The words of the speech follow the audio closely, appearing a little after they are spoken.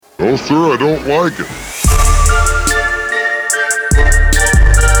No, sir, I don't like it.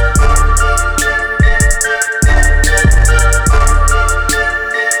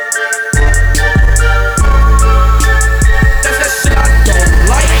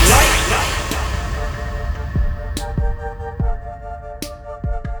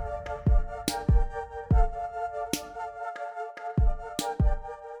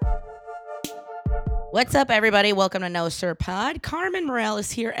 What's up, everybody? Welcome to No Sir Pod. Carmen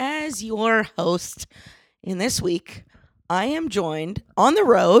Morales here as your host. And this week, I am joined on the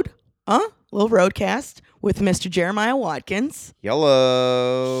road, little roadcast, with Mr. Jeremiah Watkins.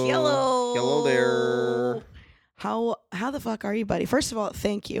 Hello. Hello. Hello there. How the fuck are you, buddy? First of all,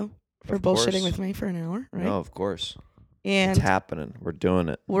 thank you for Of course. bullshitting with me for an hour, right? No, of course. And It's happening. We're doing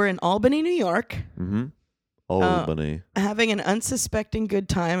it. we're in Albany, New York, Mm-hmm. Albany. having an unsuspecting good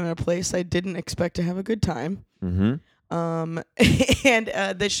time in a place I didn't expect to have a good time. Mm-hmm. And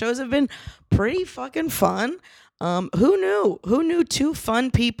the shows have been pretty fucking fun. Who knew? Who knew two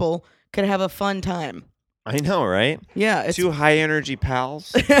fun people could have a fun time? I know, right? Yeah, it's Two high energy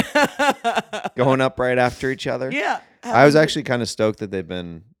pals going up right after each other. yeah. I was actually kind of stoked that we've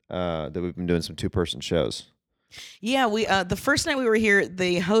been doing some 2-person shows. Yeah, we the first night we were here,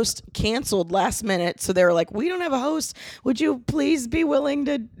 the host canceled last minute, so they were like, "We don't have a host. Would you please be willing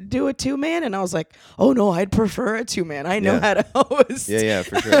to do a 2-man?" And I was like, "Oh no, I'd prefer a 2-man. I know Yeah. how to host." Yeah,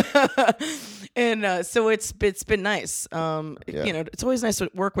 for sure. And so it's been nice. Yeah. You know, it's always nice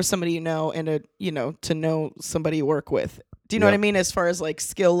to work with somebody you know and to know somebody you work with. Do you know what I mean? As far as like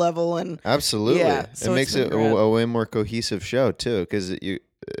skill level and Absolutely. Yeah, It so makes it's it been rad. a way more cohesive show too, because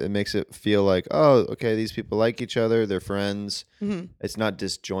it makes it feel like, oh, okay, these people like each other, they're friends. Mhm. It's not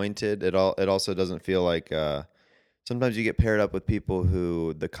disjointed. It also doesn't feel like sometimes you get paired up with people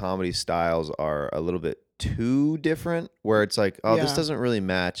who the comedy styles are a little bit too different, where it's like, oh, this Yeah. doesn't really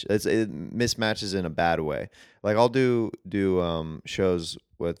match. It mismatches in a bad way. Like I'll do shows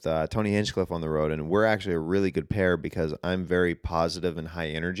with Tony Hinchcliffe on the road, and we're actually a really good pair because I'm very positive and high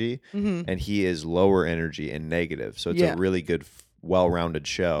energy, Mhm. and he is lower energy and negative. So it's Yeah. a really good, well-rounded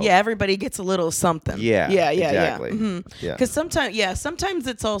show. yeah, everybody gets a little something. Yeah, exactly. Yeah. Yeah. Because sometimes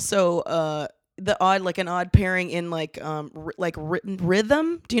it's also an odd pairing in like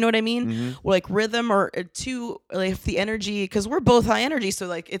rhythm. Do you know what I mean? Mm-hmm. Like rhythm or if the energy, because we're both high energy, so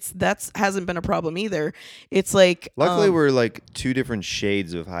like that's hasn't been a problem either. It's like Luckily, we're like two different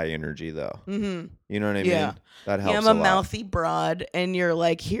shades of high energy, though. mhm. You know what I Yeah. mean? That helps. Yeah, I'm a a lot. mouthy broad, and you're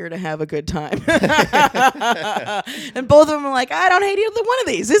like here to have a good time. And both of them are like, I don't hate either one of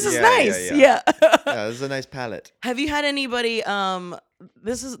these. This is Yeah, nice. yeah. Yeah. Yeah, this is a nice palette. Have you had anybody?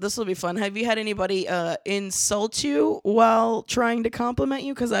 This will be fun. Have you had anybody insult you while trying to compliment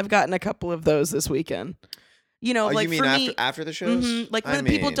you? Because I've gotten a couple of those this weekend. You know, Oh, like you mean for after me, after the shows? like I when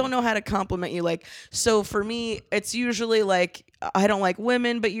people mean, don't know how to compliment you. Like, so for me, it's usually like I don't like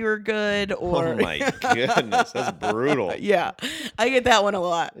women, but you're good. Or Oh my goodness, that's brutal. yeah, I get that one a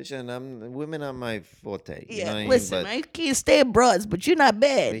lot. Listen, women are my forte. You know Yeah, what I mean? listen, But I can't stand broads, but you're not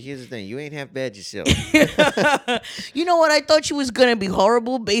bad. here's the thing: you ain't half bad yourself. You know what? I thought you was gonna be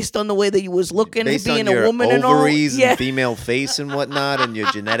horrible based on the way that you was looking, Based being on your a woman and all. ovaries Yeah. and female face and whatnot, and your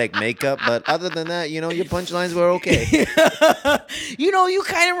genetic makeup. But other than that, your punchlines were okay. You know, you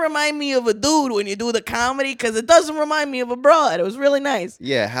kind of remind me of a dude when you do the comedy because it doesn't remind me of a broad. It was really nice.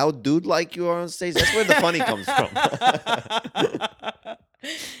 Yeah, how dude-like you are on stage. That's where the funny comes from.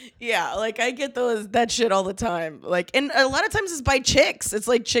 Yeah, like I get that shit all the time. Like, and a lot of times it's by chicks. It's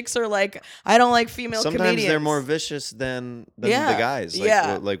like chicks are like, I don't like female Sometimes comedians. they're more vicious than Yeah, the guys. Like,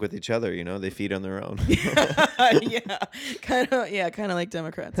 yeah. like with each other, they feed on their own. Yeah, kind of like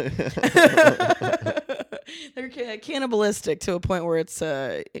Democrats. They're cannibalistic to a point where it's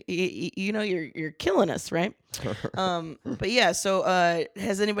you're killing us, right? But yeah, so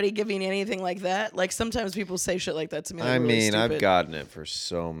has anybody given you anything like that? Like sometimes people say shit like that to me. Like, I really mean, I've stupid. gotten it for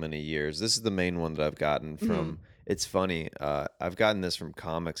so many years. This is the main one that I've gotten from. It's funny. I've gotten this from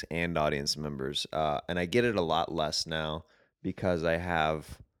comics and audience members, and I get it a lot less now because I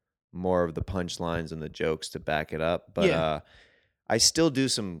have more of the punchlines and the jokes to back it up. But Yeah. I still do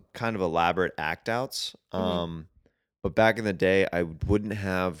some kind of elaborate act outs. But back in the day, I wouldn't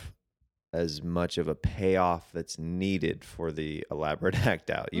have as much of a payoff that's needed for the elaborate act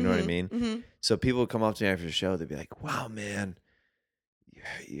out. You know what I mean? Mm-hmm. So people would come up to me after the show. They'd be like, "Wow, man,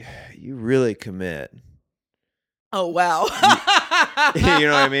 you really commit." Oh wow. You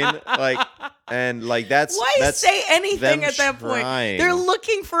know what I mean? Like that's Why that's say anything them at that point? trying. They're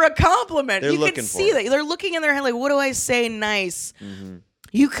looking for a compliment. They're You looking can for see it. that. They're looking in their head like, what do I say nice? Mm-hmm.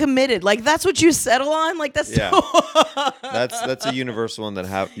 You committed. Like, that's what you settle on? Like, that's Yeah. so... That's a universal one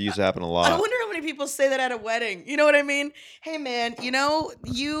that used to happen a lot. I wonder how many people say that at a wedding. You know what I mean? Hey, man,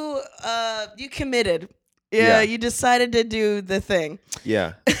 you committed. Yeah, you decided to do the thing.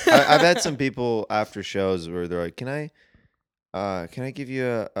 Yeah. I've had some people after shows where they're like, can I give you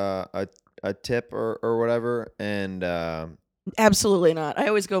a tip or whatever? And Absolutely not. I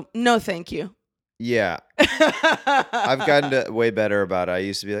always go, no, thank you. yeah, I've gotten to way better about it. I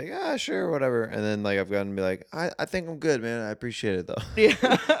used to be like, sure, whatever. And then like I've gotten to be like, I think I'm good, man. I appreciate it though. Yeah.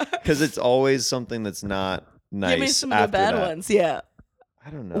 Because it's always something that's not nice. Give me some of the bad ones. Yeah. I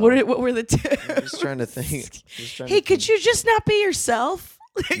don't know. What were the I'm just trying to think. Hey, could you just not be yourself?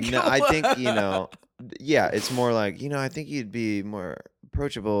 No, I think, yeah, it's more like, I think you'd be more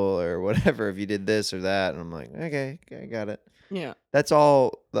approachable or whatever if you did this or that. And I'm like, okay, I got it. Yeah. That's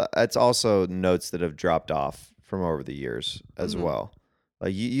all. That's also notes that have dropped off from over the years as well.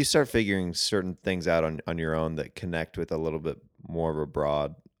 Like you start figuring certain things out on your own that connect with a little bit more of a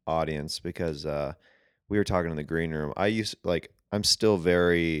broad audience because we were talking in the green room. I'm still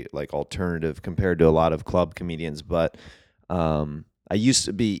very like alternative compared to a lot of club comedians, but I used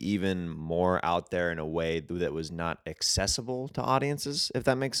to be even more out there in a way that was not accessible to audiences, if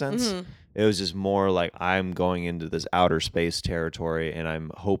that makes sense. It was just more like I'm going into this outer space territory and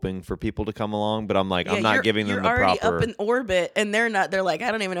I'm hoping for people to come along, but I'm like, I'm not giving them the proper... You're already up in orbit and they're like, I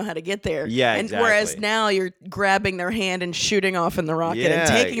don't even know how to get there. Yeah, and exactly. Whereas now you're grabbing their hand and shooting off in the rocket and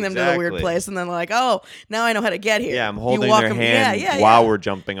taking them to the weird place and then like, oh, now I know how to get here. Yeah, I'm holding their hand while we're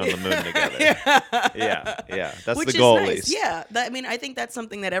jumping on the moon together. Yeah. That's Which the goal, is nice. at least. Yeah, I think that's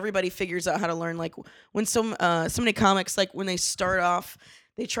something that everybody figures out how to learn. Like when so many comics, like when they start off,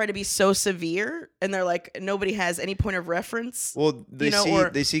 they try to be so severe, and they're like nobody has any point of reference. Well,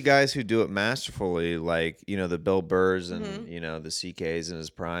 they see guys who do it masterfully, like the Bill Burrs and the CKs in his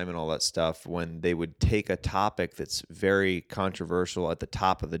prime and all that stuff. When they would take a topic that's very controversial at the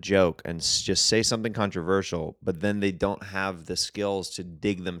top of the joke and just say something controversial, but then they don't have the skills to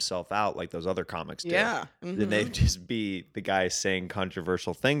dig themselves out like those other comics do. Yeah, then they'd just be the guy saying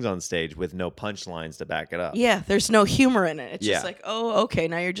controversial things on stage with no punchlines to back it up. Yeah, there's no humor in it. It's just like, oh, okay.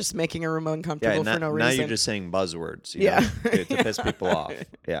 Now you're just making a room uncomfortable for no reason. Now you're just saying buzzwords, you know, to piss people off.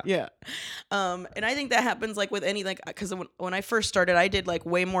 Yeah. Yeah. And I think that happens like with any, like, because when I first started, I did like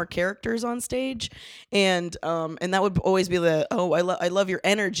way more characters on stage, and that would always be I love your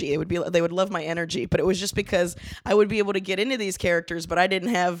energy. It would be, they would love my energy, but it was just because I would be able to get into these characters, but I didn't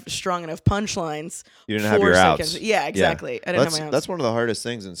have strong enough punchlines. You didn't have your outs. Yeah, exactly. Yeah. I didn't have my outs. That's one of the hardest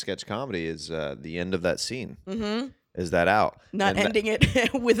things in sketch comedy is the end of that scene. Is that out? Not ending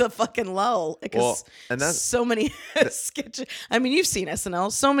it with a fucking lull. Because so many sketches. I mean, you've seen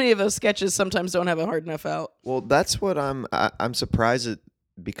SNL. So many of those sketches sometimes don't have a hard enough out. Well, that's what I'm surprised at,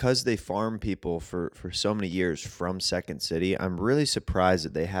 because they farm people for so many years from Second City. I'm really surprised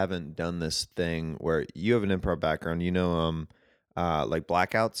that they haven't done this thing where you have an improv background. Like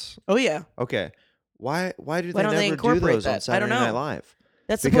Blackouts. Oh yeah. Okay. Why do they don't never do those on Saturday Night Live?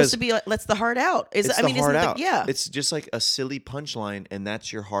 That's supposed to be like, let's the hard out. Yeah. It's just like a silly punchline, and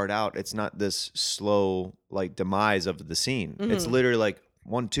that's your hard out. It's not this slow like demise of the scene. It's literally like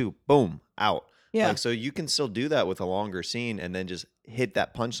 1, 2, boom, out. Yeah. Like, so you can still do that with a longer scene and then just hit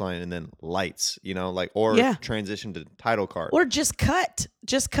that punchline and then lights, or transition to title card. Or just cut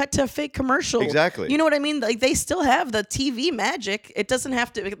to a fake commercial. Exactly. You know what I mean? Like, they still have the TV magic. It doesn't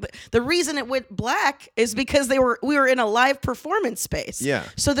have to. The reason it went black is because we were in a live performance space. Yeah.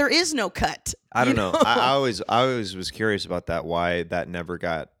 So there is no cut. I don't know. I always was curious about that, why that never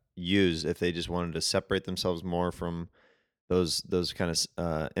got used, if they just wanted to separate themselves more from those kind of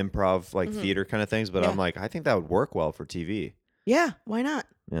improv, like theater kind of things. But I'm like, I think that would work well for TV. Yeah, why not?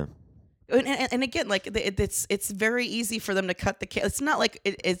 Yeah. And again, like, it's very easy for them to cut it's not like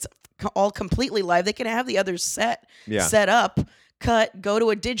it's all completely live. They can have the others set up, cut, go to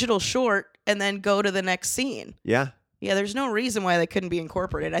a digital short, and then go to the next scene. Yeah. Yeah, there's no reason why they couldn't be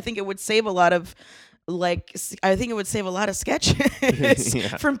incorporated. I think it would save a lot of sketches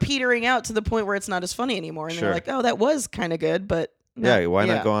from petering out to the point where it's not as funny anymore. And they're like, oh, that was kind of good, but no. Yeah, why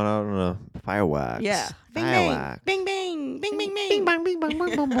not go on out on a fireworks? Yeah. Bing, bang. Bing, bang. Bing, bing, bang. Bing, bang, bing, bang,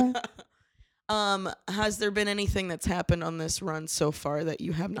 bang, bang, bang. Has there been anything that's happened on this run so far that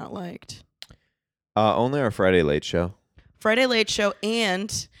you have not liked? Only our Friday Late Show. Friday Late Show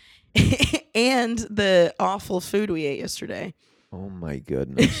and the awful food we ate yesterday. Oh my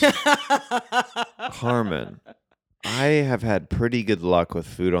goodness. Carmen, I have had pretty good luck with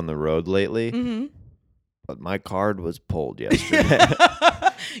food on the road lately. but my card was pulled yesterday.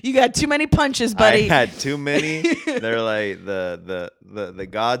 You got too many punches, buddy. I had too many. They're like the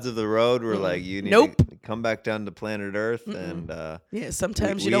gods of the road were like, you need Nope. to come back down to planet Earth. And Yeah,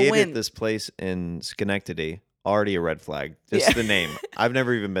 sometimes we you don't ate win. at this place in Schenectady. Already a red flag. Just the name. I've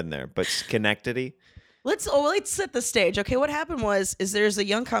never even been there, but Schenectady. Let's set the stage. Okay, what happened is there's a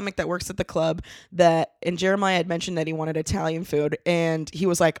young comic that works at the club and Jeremiah had mentioned that he wanted Italian food, and he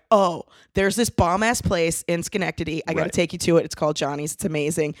was like, "Oh, there's this bomb ass place in Schenectady. I got to Right. take you to it. It's called Johnny's. It's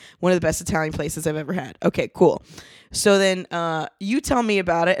amazing. One of the best Italian places I've ever had." Okay, cool. So then you tell me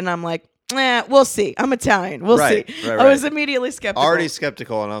about it, and I'm like, we'll see. I'm Italian. We'll Right, see. right, I was right. immediately skeptical. Already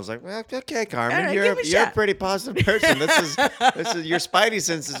skeptical, and I was like, well, "Okay, Carmen, All right, you're give it a you're a shot." pretty positive person. This is your spidey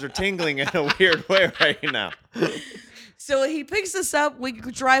senses are tingling in a weird way right now." So he picks us up. We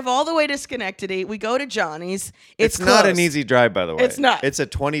drive all the way to Schenectady. We go to Johnny's. It's not an closed. easy drive, by the way. It's not. It's a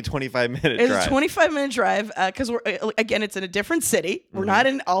 20-25 minute It's drive. a 25-minute drive because we're again, it's in a different city. We're not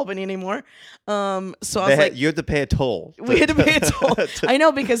in Albany anymore. So I was like, you have to pay a toll. we had to pay a toll. I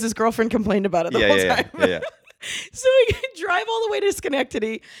know because his girlfriend complained about it the whole time. Yeah. So we drive all the way to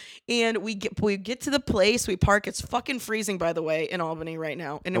Schenectady, and we get to the place. We park. It's fucking freezing, by the way, in Albany right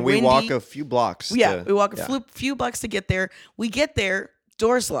now. And we walk a few blocks. we walk a few blocks to get there. We get there,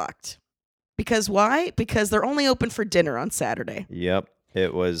 doors locked. Because why? Because they're only open for dinner on Saturday. Yep.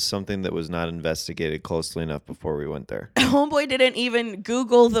 It was something that was not investigated closely enough before we went there. Homeboy didn't even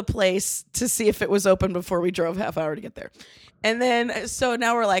Google the place to see if it was open before we drove half hour to get there. And then, so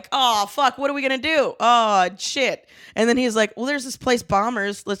now we're like, oh, fuck, what are we going to do? Oh, shit. And then he's like, well, there's this place,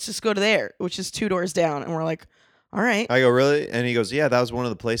 Bombers. Let's just go to there, which is 2 doors down. And we're like, all right. I go, really? And he goes, yeah, that was one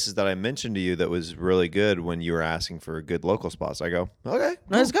of the places that I mentioned to you that was really good when you were asking for good local spots. I go, okay.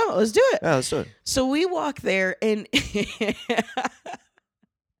 Let's go. Let's do it. Yeah, let's do it. So we walk there, and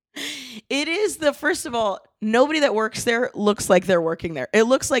it is first of all, nobody that works there looks like they're working there. It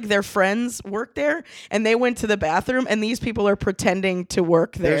looks like their friends work there and they went to the bathroom, and these people are pretending to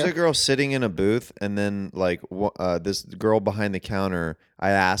work there. There's a girl sitting in a booth, and then like this girl behind the counter,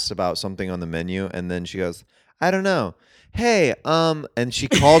 I asked about something on the menu, and then she goes, I don't know. Hey, and she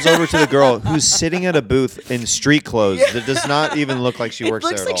calls over to the girl who's sitting at a booth in street clothes that does not even look like she works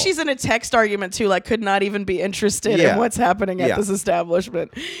there at all. It looks like she's in a text argument too, like could not even be interested Yeah. in what's happening at Yeah. this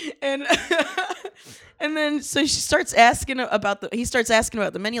establishment. And and then so he starts asking about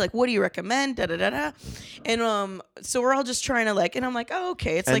the menu, like, what do you recommend? Da da da da. And so we're all just trying to like, and I'm like, oh,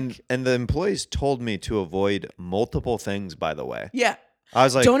 okay. It's like, and the employees told me to avoid multiple things, by the way. yeah. I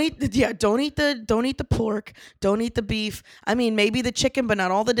was like, Don't eat the pork, don't eat the beef. I mean, maybe the chicken, but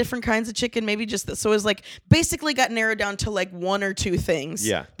not all the different kinds of chicken. Maybe just so it's like basically got narrowed down to like 1 or 2 things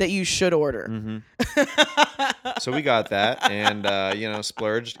that you should order. Mm-hmm. So we got that, and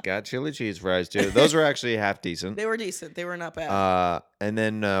splurged, got chili cheese fries too. Those were actually half decent. They were decent. They were not bad. And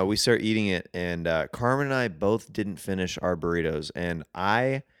then we start eating it, and Carmen and I both didn't finish our burritos, and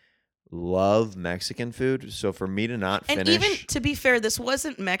I love Mexican food, so for me to not finish, and even to be fair, this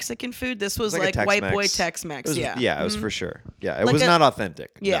wasn't Mexican food. This was like a like white Tex-Mex. boy Tex-Mex. it was, Yeah, it was for sure. Yeah, it Like was a- not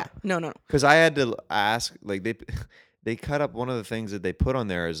authentic. yeah. No. Because I had to ask, like they cut up one of the things that they put on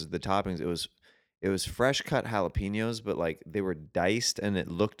there as the toppings. It was fresh cut jalapenos, but like they were diced, and it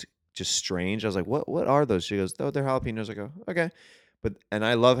looked just strange. I was like, what are those? She goes, oh, they're jalapenos. I go, okay. And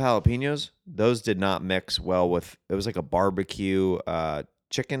I love jalapenos. Those did not mix well with. It was like a barbecue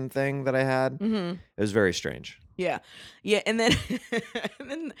chicken thing that I had. Mm-hmm. It was very strange. Yeah, and then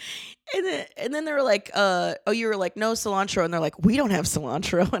and then they were like, oh, you were like, no cilantro, and they're like, we don't have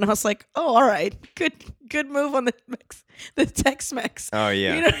cilantro, and I was like, oh, all right, good move on the Tex-Mex. Oh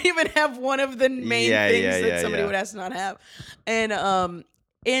yeah. You don't even have one of the main things that somebody would ask to not have,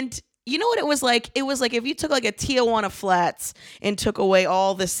 and you know what it was like? It was like if you took like a Tijuana Flats and took away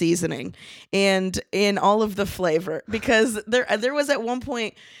all the seasoning and in all of the flavor, because there was at one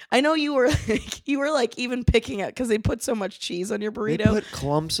point, I know you were like even picking it because they put so much cheese on your burrito. They put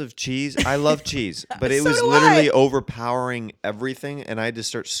clumps of cheese. I love cheese, but it So was do literally I. overpowering everything, and I had to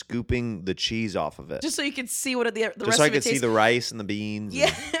start scooping the cheese off of it, just so you could see what the just rest so I of it could see tastes. the rice and the beans.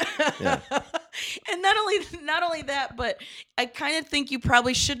 Yeah. Yeah. And not only that, but I kind of think you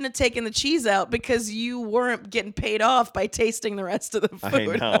probably shouldn't have taken the cheese out because you weren't getting paid off by tasting the rest of the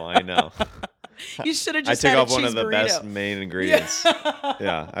food. I know. You should have I just took had a off one cheese of the burrito. best main ingredients.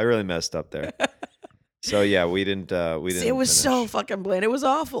 Yeah, I really messed up there. So yeah, we didn't. It was so finish. fucking bland. It was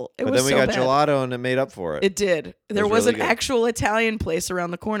awful. It But was then we so got bad. gelato, and it made up for it. It did. There was was really an good. actual Italian place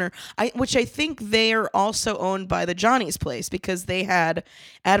around the corner, which I think they are also owned by the Johnny's place because they had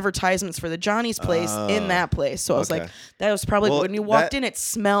advertisements for the Johnny's place in that place. So I was like, okay. that was probably Well, when you walked that- in, it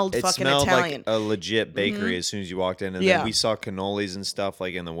smelled It fucking smelled Italian. like a legit bakery as soon as you walked in, and Yeah. then we saw cannolis and stuff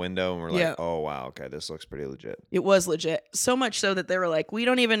like in the window, and we're like, Yeah. "Oh wow, okay, this looks pretty legit." It was legit. So much so that they were like, we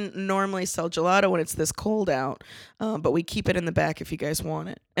don't even normally sell gelato when it's this cold out, but we keep it in the back if you guys want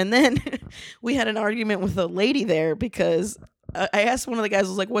it. And then we had an argument with a lady there because I asked one of the guys, I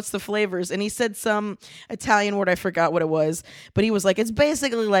was like, what's the flavors? And he said some Italian word. I forgot what it was. But he was like, it's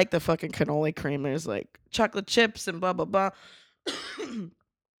basically like the fucking cannoli cream. There's like chocolate chips and blah, blah, blah. And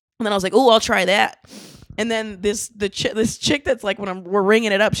then I was like, oh, I'll try that. And then this chick that's like, when we're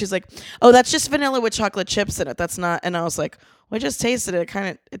ringing it up, she's like, oh, that's just vanilla with chocolate chips in it. That's not. And I was like, well, I just tasted it. It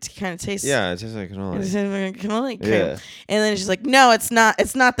kind of tastes. Yeah, it tastes like It's cannoli. like cannoli cream. Yeah. And then she's like, no, it's not.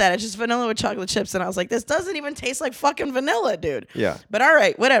 It's not that. It's just vanilla with chocolate chips. And I was like, this doesn't even taste like fucking vanilla, dude. Yeah. But all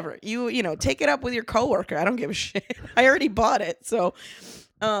right, whatever. You know, take it up with your coworker. I don't give a shit. I already bought it. So,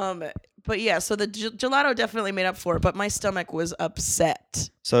 but yeah, so the gelato definitely made up for it, but my stomach was upset.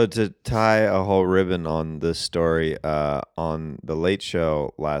 So to tie a whole ribbon on this story, on the Late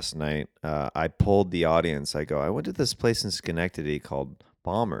Show last night, I pulled the audience. I go, I went to this place in Schenectady called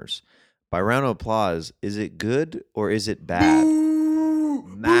Bombers. By round of applause, is it good or is it bad?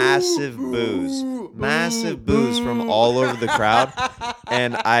 Massive boos from all over the crowd.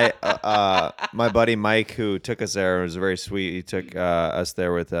 And my buddy Mike, who took us there, was very sweet. He took us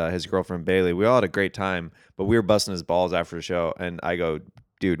there with his girlfriend Bailey. We all had a great time, but we were busting his balls after the show. And I go,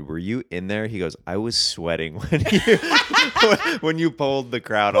 dude, were you in there? He goes, I was sweating when you pulled the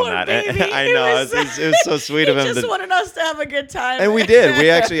crowd on Poor that. baby. I know it was so sweet of him. He just wanted us to have a good time. And we did. We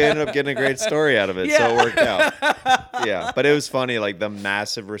actually ended up getting a great story out of it, so it Yeah. worked out. Yeah, but it was funny, like the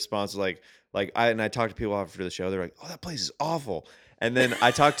massive response, like I talked to people after the show. They're like, "Oh, that place is awful." And then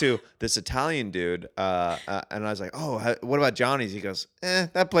I talked to this Italian dude, and I was like, "Oh, what about Johnny's?" He goes,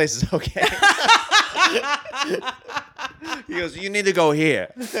 "That place is okay." He goes, "You need to go here."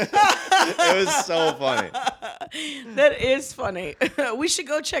 It was so funny. That is funny. We should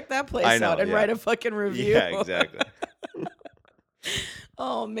go check that place I know, out and yeah. write a fucking review. Yeah, exactly.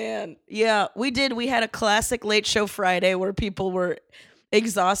 Oh man. Yeah, we did. We had a classic Late Show Friday where people were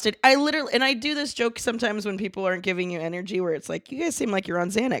exhausted. I do this joke sometimes when people aren't giving you energy where it's like, you guys seem like you're on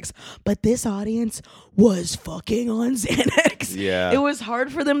Xanax. But this audience was fucking on Xanax. Yeah. It was hard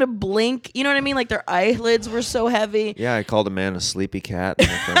for them to blink. You know what I mean? Like their eyelids were so heavy. Yeah, I called a man a sleepy cat. In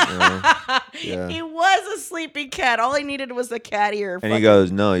the front row. Yeah. He was a sleepy cat. All I needed was the cat ear. And he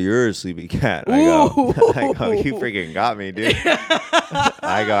goes, "No, you're a sleepy cat." I go, "You freaking got me, dude."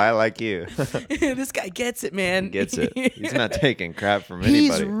 I go, "I like you." This guy gets it, man. He gets it. He's not taking crap from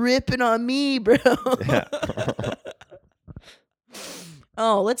He's anybody. ripping on me, bro. Yeah.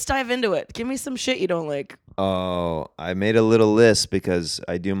 Oh, let's dive into it. Give me some shit you don't like. Oh, I made a little list because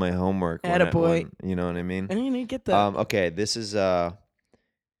I do my homework. Attaboy. You know what I mean? I didn't even get that. Okay, this is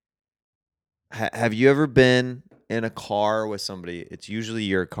have you ever been in a car with somebody? It's usually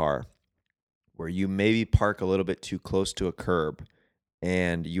your car, where you maybe park a little bit too close to a curb,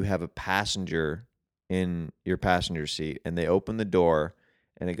 and you have a passenger in your passenger seat, and they open the door,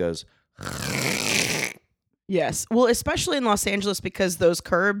 and it goes. Yes. Well, especially in Los Angeles because those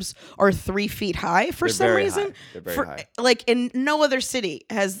curbs are 3 feet high for They're some very reason. high. They're very high. Like in no other city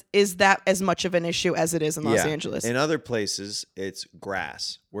is that as much of an issue as it is in Los Yeah. Angeles. In other places, it's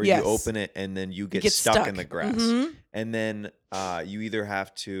grass where Yes. you open it and then you get, get stuck in the grass. Mhm. And then you either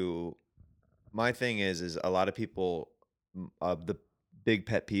have to. My thing is a lot of people. The big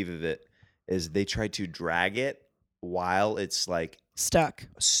pet peeve of it is they try to drag it while it's like Stuck.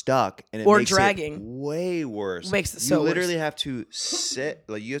 stuck, and it Or makes dragging. it way worse. Makes it you so worse. literally have to sit,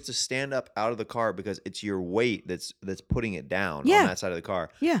 like you have to stand up out of the car because it's your weight that's putting it down Yeah. on that side of the car.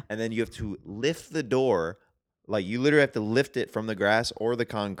 Yeah. And then you have to lift the door, like you literally have to lift it from the grass or the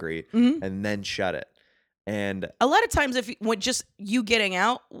concrete, Mhm. and then shut it. And A lot of times, when just you getting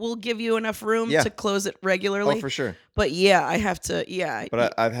out will give you enough room Yeah. to close it regularly. oh, for sure. But yeah, I have to. Yeah,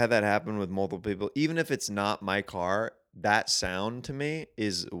 But I've had that happen with multiple people. Even if it's not my car, that sound to me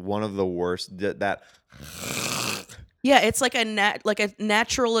is one of the worst. That yeah, it's like a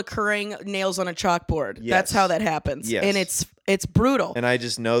natural occurring nails on a chalkboard. That's Yes. how that happens. Yes. And it's It's brutal. And I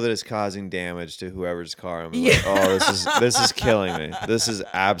just know that it's causing damage to whoever's car. I'm Yeah. like, oh, this is killing me. This is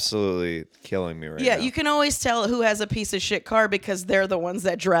absolutely killing me right Yeah, now. you can always tell who has a piece of shit car because they're the ones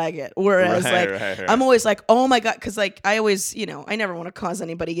that drag it. Whereas, Right. I'm always like, oh my God, because, like, I always, I never want to cause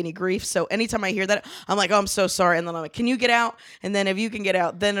anybody any grief. So anytime I hear that, I'm like, oh, I'm so sorry. And then I'm like, can you get out? And then if you can get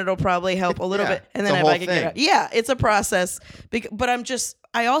out, then it'll probably help a little Yeah, bit. And it's then a if whole I can get thing. out. Yeah, it's a process. But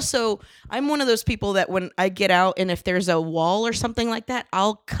I'm one of those people that when I get out and if there's a wall or something like that,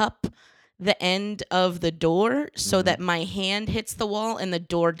 I'll cup the end of the door so that my hand hits the wall and the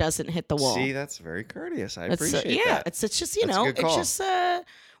door doesn't hit the wall. See, that's very courteous. I It's, appreciate that. it's just, That's a good it's call. just,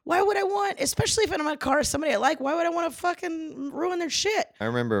 why would I want, especially if I'm in a car with somebody I like, why would I want to fucking ruin their shit? I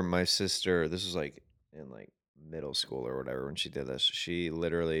remember my sister, this was like in like middle school or whatever when she did this. She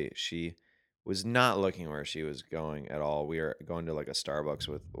was not looking where she was going at all. We were going to like a Starbucks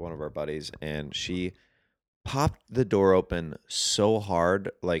with one of our buddies, and she popped the door open so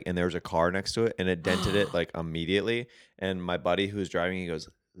hard, like, and there was a car next to it, and it dented it like immediately. And my buddy who was driving, he goes,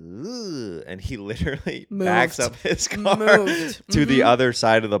 "Ugh," and he literally backs Moved. up his car Moved. to the Mhm. other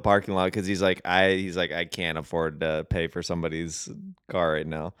side of the parking lot because he's like, I can't afford to pay for somebody's car right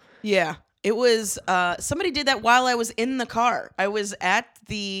now. Yeah. It was, somebody did that while I was in the car. I was at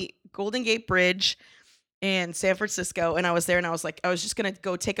the Golden Gate Bridge in San Francisco, and I was there, and I was like, I was just going to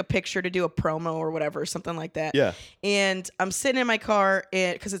go take a picture to do a promo or whatever, something like that. Yeah. And I'm sitting in my car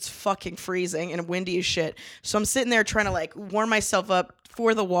because it's fucking freezing and windy as shit. So I'm sitting there trying to like warm myself up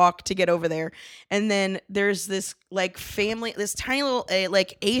for the walk to get over there. And then there's this like family, this tiny little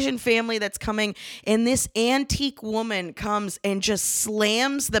like Asian family that's coming. And this antique woman comes and just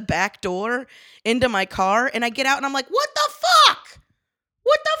slams the back door into my car. And I get out and I'm like, what the fuck?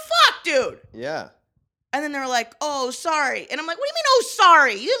 What the fuck, dude? Yeah. And then they're like, oh, sorry. And I'm like, what do you mean, oh,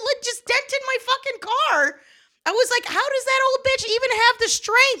 sorry? You just dented my fucking car. I was like, how does that old bitch even have the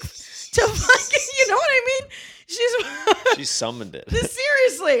strength to fucking, you know what I mean? She summoned it.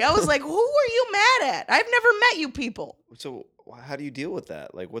 Seriously. I was like, who are you mad at? I've never met you people. So how do you deal with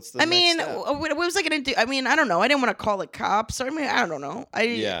that? Like, what's the I mean, next step? what was I going to do? I mean, I don't know. I didn't want to call the cops. I mean, I don't know.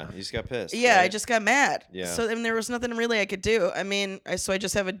 Yeah, you just got pissed. Yeah, right? I just got mad. Yeah. So then there was nothing really I could do. I mean, so I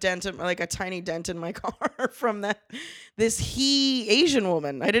just have a dent, like a tiny dent in my car from this Asian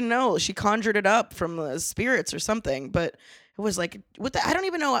woman. I didn't know. She conjured it up from the spirits or something. But it was like, I don't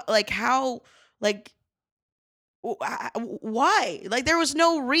even know, like how, like, why? Like there was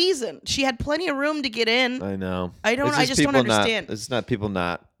no reason. She had plenty of room to get in. I know. I just don't understand. It's not people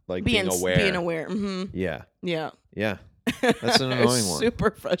not like being aware. Being aware. Mm-hmm. Yeah. Yeah. Yeah. That's an annoying one. Super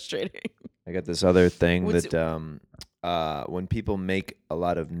frustrating. I got this other thing What's that when people make a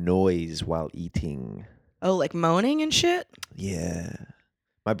lot of noise while eating. Oh, like moaning and shit? Yeah.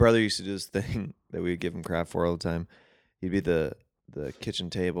 My brother used to do this thing that we would give him crap for all the time. He'd be the kitchen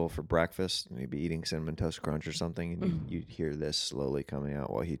table for breakfast, and he'd be eating Cinnamon Toast Crunch or something, and you'd hear this slowly coming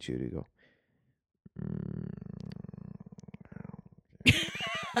out while he chewed. He'd go,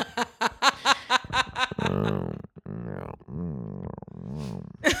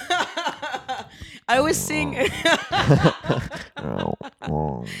 I was seeing.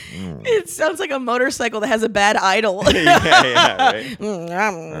 It sounds like a motorcycle that has a bad idle. yeah, right.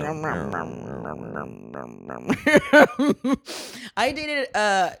 I dated.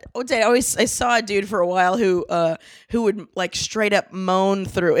 I saw a dude for a while who would like straight up moan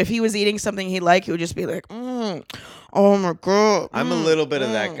through. If he was eating something he liked, he would just be like, "Oh my god." I'm a little bit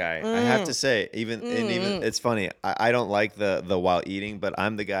of that guy. I have to say, even it's funny. I don't like the while eating, but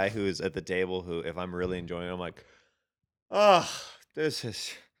I'm the guy who is at the table who, if I'm really enjoying it, I'm like, oh, this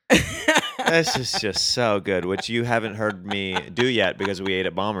is just so good, which you haven't heard me do yet because we ate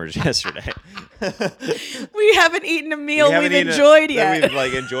at Bombers yesterday. We haven't eaten a meal We haven't we've eaten enjoyed that yet. we've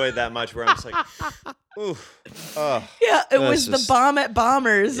like enjoyed that much where I'm just like, oof. Oh, Yeah, it That's was the just- bomb at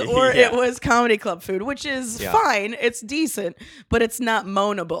Bombers, or Yeah. it was comedy club food, which is Yeah. fine. It's decent, but it's not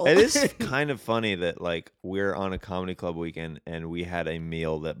moanable. it is kind of funny that like we're on a comedy club weekend and we had a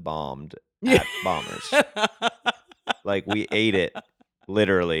meal that bombed at Bombers. Like we ate it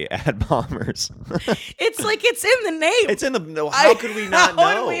literally at Bombers. It's like it's in the name. It's in the. No, how could we not know?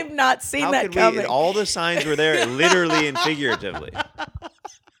 How would we have not seen How that could coming? all the signs were there, literally and figuratively.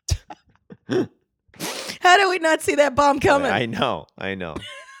 How did we not see that bomb coming? I know.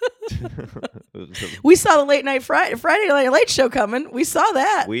 We saw the late night Friday Night Late Show coming. We saw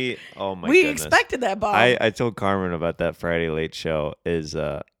that. Oh my we goodness. expected that bomb. I told Carmen about that Friday Late Show is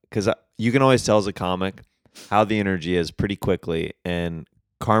because you can always tell as a comic how the energy is pretty quickly, and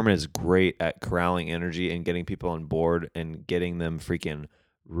Carmen is great at corralling energy and getting people on board and getting them freaking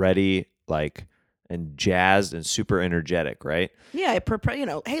ready, like, and jazzed and super energetic, right? Yeah,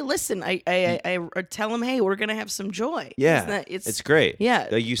 hey, listen, I tell them, hey, we're gonna have some joy. Yeah, it's great. Yeah.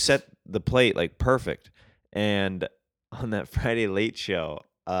 Like, you set the plate like perfect. And on that Friday Late Show,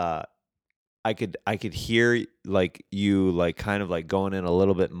 I could hear like you like kind of like going in a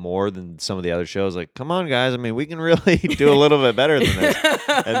little bit more than some of the other shows. Like, come on, guys! I mean, we can really do a little bit better than this.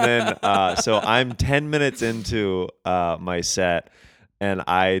 And then, so I'm 10 minutes into my set, and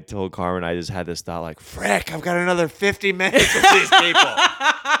I told Carmen I just had this thought like, "Frick! I've got another 50 minutes with these people.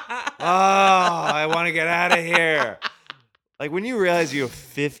 Oh, I want to get out of here." Like, when you realize you have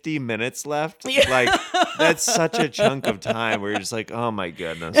 50 minutes left, like, that's such a chunk of time where you're just like, oh my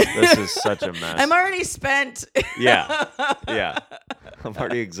goodness, this is such a mess. I'm already spent. Yeah. I'm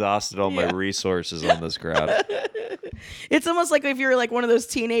already exhausted all my resources on this crowd. It's almost like if you're like one of those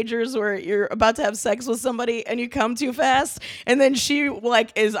teenagers where you're about to have sex with somebody and you come too fast, and then she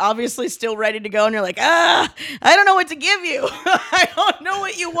like is obviously still ready to go, and you're like, I don't know what to give you. I don't know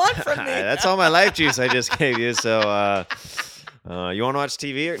what you want from me. That's all my life juice I just gave you. So, you want to watch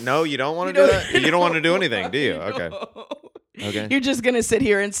TV? No, you don't want to do that? You don't want to do anything, do you? Okay. Okay. You're just going to sit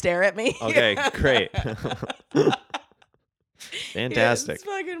here and stare at me. Okay, great. Fantastic. Yeah, it's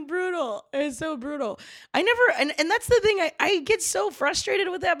fucking brutal. It's so brutal. I never, and that's the thing. I get so frustrated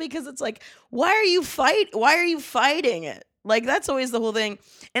with that because it's like, why are you fighting it? Like, that's always the whole thing.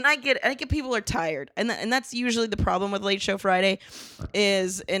 And I get people are tired. And that's usually the problem with Late Show Friday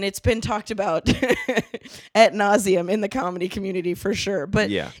and it's been talked about ad nauseum in the comedy community for sure. But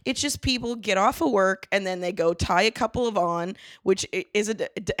it's just people get off of work and then they go tie a couple of on, which is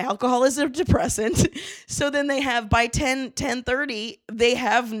alcohol is a depressant. So then they have by 10:30, they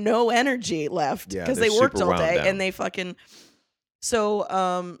have no energy left because they worked all day and they fucking,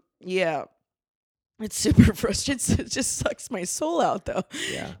 so, yeah. It's super frustrating. It just sucks my soul out, though.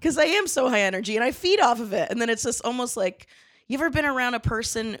 Yeah. Because I am so high energy, and I feed off of it. And then it's just almost like, you ever been around a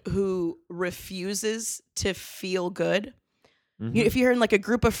person who refuses to feel good? Mm-hmm. If you're in like a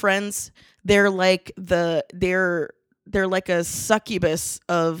group of friends, they're like they're like a succubus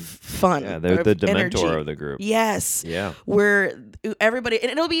of fun. Yeah, they're the Dementor energy. of the group. Yes. Yeah. Where everybody,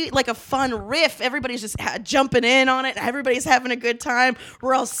 and it'll be like a fun riff. Everybody's just jumping in on it. Everybody's having a good time.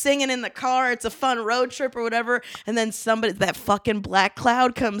 We're all singing in the car. It's a fun road trip or whatever. And then that fucking black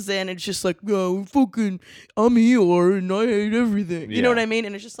cloud comes in and it's just like, oh, fucking, I'm Eeyore and I hate everything. You know what I mean?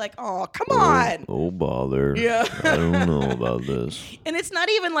 And it's just like, oh, come on. Oh, bother. Yeah. I don't know about this. And it's not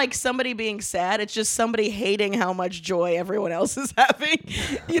even like somebody being sad. It's just somebody hating how much joy everyone else is having.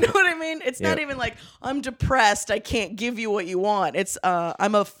 You know what I mean? It's not even like, I'm depressed, I can't give you what you want. It's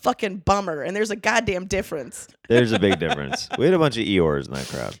I'm a fucking bummer, and there's a goddamn difference. There's a big difference. We had a bunch of Eeyores in that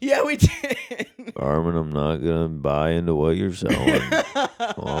crowd. Yeah, we did. Carmen, I'm not gonna buy into what you're selling.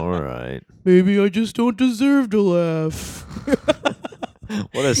 All right. Maybe I just don't deserve to laugh.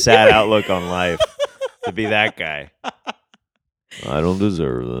 What a sad outlook on life to be that guy. I don't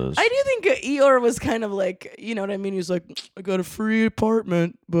deserve this. I do think Eeyore was kind of like, you know what I mean? He's like, I got a free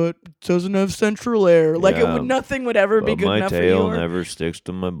apartment, but it doesn't have central air. Like, nothing would ever be good enough for Eeyore. My tail never sticks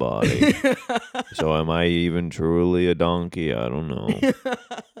to my body. So am I even truly a donkey? I don't know.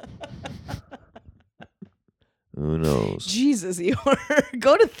 Who knows? Jesus, Eeyore.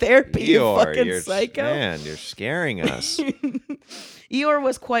 Go to therapy, Eeyore, you fucking you're, psycho. Man, you're scaring us. Eeyore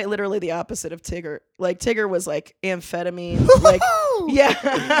was quite literally the opposite of Tigger. Like, Tigger was like amphetamine. Like,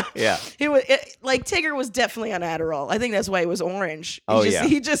 yeah. Yeah. Like, Tigger was definitely on Adderall. I think that's why he was orange. Yeah.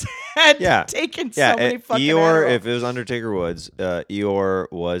 He just had taken so many fucking Eeyore, Adderall. if it was under Tigger Woods, Eeyore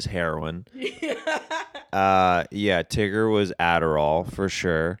was heroin. Tigger was Adderall for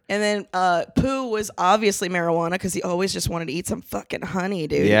sure. And then Pooh was obviously marijuana because he always just wanted to eat some fucking honey,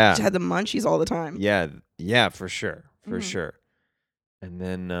 dude. Yeah. He just had the munchies all the time. Yeah, for sure. For sure. And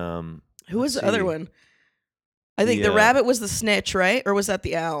then who was the other one? I think the rabbit was the snitch, right? Or was that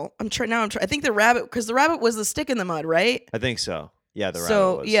the owl? I'm trying. I think the rabbit, because the rabbit was the stick in the mud, right? I think so. Yeah, the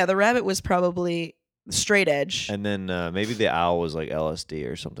rabbit was. Yeah, the rabbit was probably straight edge. And then maybe the owl was like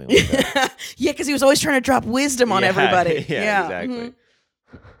LSD or something like that. Yeah, because he was always trying to drop wisdom on everybody. Yeah, exactly.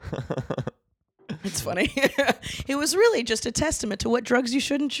 It's funny. It was really just a testament to what drugs you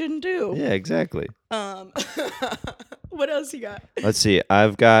shouldn't do. Yeah, exactly. What else you got? Let's see.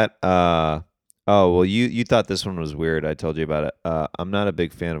 I've got you thought this one was weird. I told you about it. I'm not a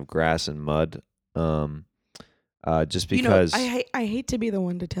big fan of grass and mud. Just because I hate to be the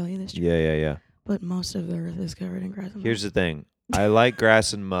one to tell you this. Yeah. But most of the earth is covered in grass and mud. Here's the thing. I like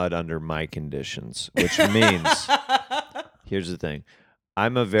grass and mud under my conditions, which means here's the thing.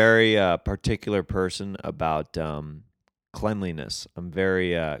 I'm a very particular person about cleanliness. I'm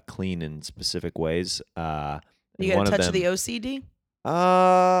very clean in specific ways. And You got one a of touch of them, the OCD?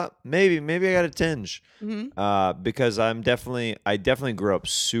 maybe I got a tinge. Mm-hmm. Because I definitely grew up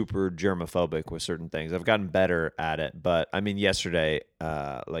super germophobic with certain things. I've gotten better at it, but I mean, yesterday,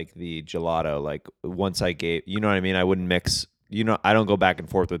 like the gelato, like once I gave, you know what I mean? I wouldn't mix, I don't go back and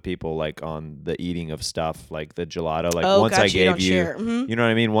forth with people like on the eating of stuff, like the gelato. Like Oh, once I gotcha, you gave don't you, share. Mhm. you know what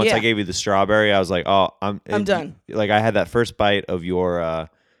I mean? Once Yeah. I gave you the strawberry, I was like, oh, I'm done. Like I had that first bite of your,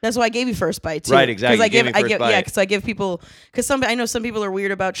 That's why I gave you first bite too. Right, exactly. Because You gave me first bite. yeah, because I give people, because I know some people are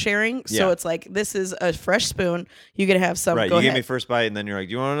weird about sharing. So Yeah. it's like, this is a fresh spoon. You can have some. right. Go You ahead. gave me first bite, and then you're like,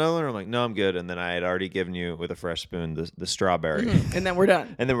 do you want another? I'm like, no, I'm good. And then I had already given you with a fresh spoon the strawberry. And then we're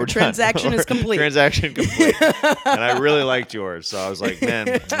done. And then we're The done. transaction is complete. Transaction complete. And I really liked yours, so I was like, man,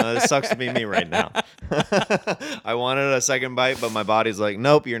 this sucks to be me right now. I wanted a second bite, but my body's like,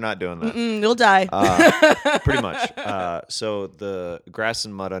 nope, you're not doing that. You'll die. Pretty much. So the grass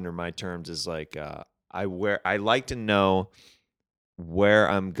and mud under my terms is like I like to know where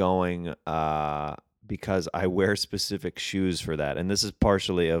I'm going because I wear specific shoes for that. And this is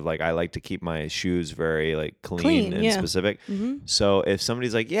partially of like I like to keep my shoes very like clean and yeah. specific. So if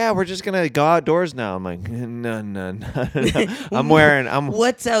somebody's like, "Yeah, we're just going to go outdoors now." I'm like, "No. I'm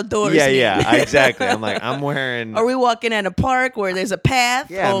What's outdoors? Yeah, mean? yeah, exactly. I'm like, I'm wearing Are we walking in a park where there's a path?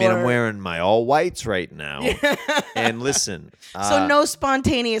 Yeah, I mean, I'm or- wearing my all whites right now. And listen, So no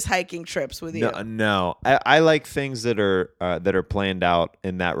spontaneous hiking trips with you. no. I like things that are planned out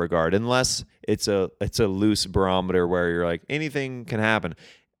in that regard, unless it's a loose barometer where you're like anything can happen.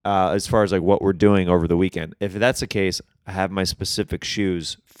 As far as like what we're doing over the weekend, if that's the case, I have my specific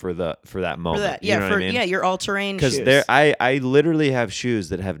shoes for that moment. For that, You know what I mean? yeah, your all terrain shoes. Because I literally have shoes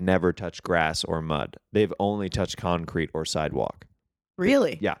that have never touched grass or mud. They've only touched concrete or sidewalk.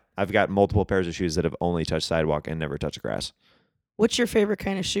 Really? Yeah, I've got multiple pairs of shoes that have only touched sidewalk and never touched grass. What's your favorite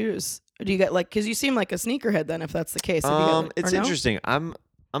kind of shoes? Do you got like? Because you seem like a sneakerhead. Then, if that's the case, It's interesting. I'm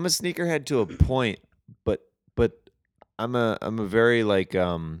a sneakerhead to a point, but I'm a very like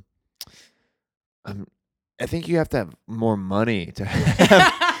I think you have to have more money to have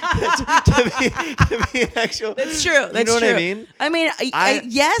to be an actual. That's true. That's you know true. what I mean? I mean,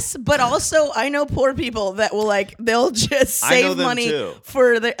 yes, but also I know poor people that will they'll just I know save them money too.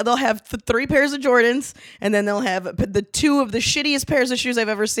 they'll have 3 pairs of Jordans and then they'll have the 2 of the shittiest pairs of shoes I've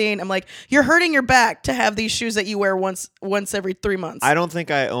ever seen. I'm like, you're hurting your back to have these shoes that you wear once every 3 months. I don't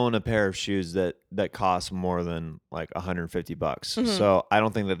think I own a pair of shoes that cost more than like $150. So I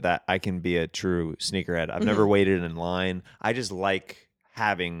don't think that I can be a true sneakerhead. I've never waited in line. I just like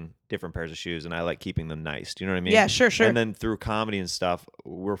having different pairs of shoes and I like keeping them nice. Do you know what I mean? Yeah, sure. And then through comedy and stuff,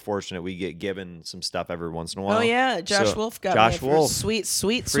 we're fortunate we get given some stuff every once in a while. Oh yeah, Josh Wolf got Josh me Wolf. sweet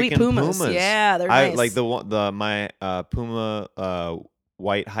Freaking Pumas. Yeah, they're nice. I like my Puma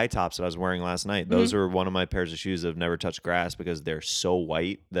white high tops that I was wearing last night. Those are one of my pairs of shoes that have never touched grass because they're so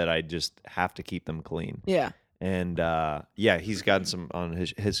white that I just have to keep them clean. Yeah. And he's gotten some on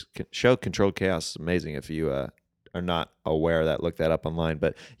his show, Controlled Chaos. It's amazing. If you are not aware of that, look that up online.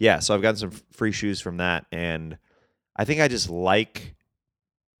 But yeah, so I've gotten some free shoes from that, and I think I just like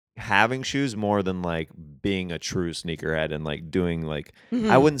having shoes more than like being a true sneakerhead and like doing like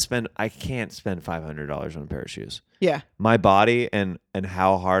I can't spend $500 on a pair of shoes. Yeah. My body and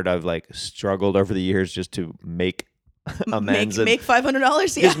how hard I've like struggled over the years just to make amends make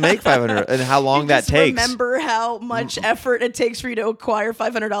 $500. Yeah. just make $500 and how long that takes. Remember how much effort it takes for you to acquire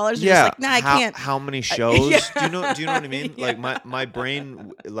 $500. You're Yeah, just like, nah, I can't. How many shows? Yeah. Do you know what I mean? Yeah. Like my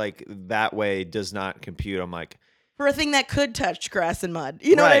brain like that way does not compute. I'm like, For a thing that could touch grass and mud.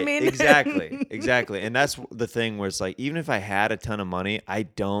 You know what I right, mean? Exactly. And that's the thing where it's like, even if I had a ton of money, I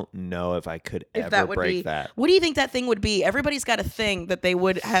don't know if I could If ever that would break be, that. What do you think that thing would be? Everybody's got a thing that they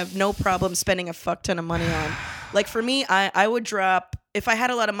would have no problem spending a fuck ton of money on. Like for me, I would drop, if I had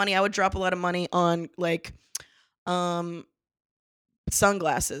a lot of money, I would drop a lot of money on like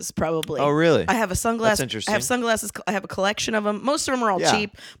sunglasses probably. Oh, really? I have a sunglass. That's interesting. I have sunglasses. I have a collection of them. Most of them are all Yeah.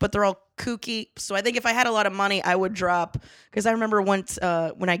 cheap, but they're all kooky. So I think if I had a lot of money, I would drop, because I remember once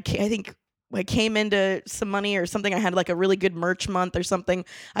when I think I came into some money or something, I had like a really good merch month or something.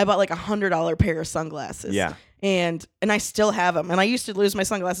 I bought like $100 pair of sunglasses. Yeah. And I still have them. And I used to lose my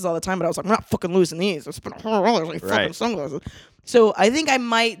sunglasses all the time, but I was like, I'm not fucking losing these. I spent $100 on fucking Right. sunglasses. So I think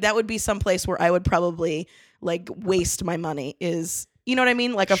that would be some place where I would probably like waste my money is, you know what I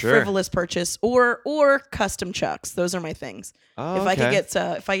mean? Like a Sure. frivolous purchase or custom Chucks. Those are my things. Oh, If I can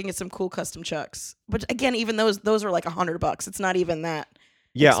okay. get some cool custom Chucks. But again, even those are like $100. It's not even that.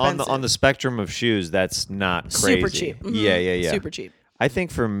 Yeah, expensive. on the spectrum of shoes, that's not crazy. Super cheap. Mhm. Yeah. Super cheap. I think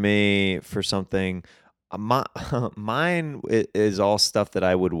for me, for something, my mine is all stuff that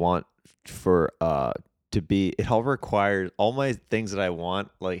I would want for to be. It all requires all my things that I want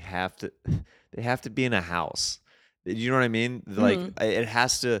like they have to be in a house. You know what I mean? Like it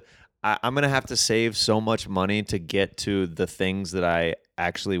has to. I'm gonna have to save so much money to get to the things that I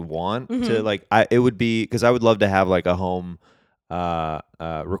actually want to like. It would be because I would love to have like a home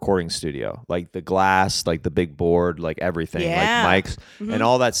recording studio, like the glass, like the big board, like everything, Yeah. like mics and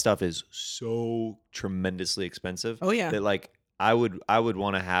all that stuff is so tremendously expensive. Oh, yeah. That like I would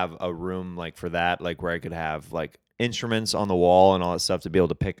want to have a room like for that, like where I could have like instruments on the wall and all that stuff to be able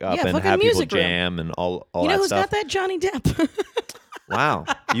to pick up Yeah, and fucking have people music room. jam and all You know that who's stuff. got that? Johnny Depp. Wow,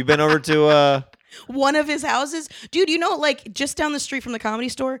 you've been over to One of his houses, dude. You know, like just down the street from the Comedy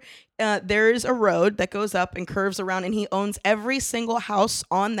Store, there's a road that goes up and curves around, and he owns every single house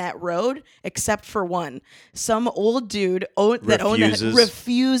on that road except for one. Some old dude that owned that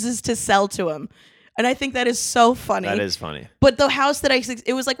refuses to sell to him, and I think that is so funny. That is funny. But the house that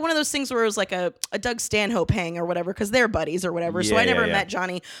it was like one of those things where it was like a Doug Stanhope hang or whatever, because they're buddies or whatever. So I never met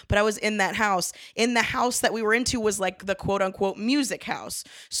Johnny, but I was in that house. In the house that we were into was like the quote unquote music house.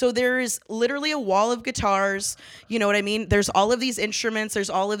 So there is literally a wall of guitars. You know what I mean? There's all of these instruments. There's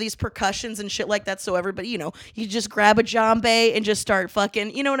all of these percussions and shit like that. So everybody, you know, you just grab a djembe and just start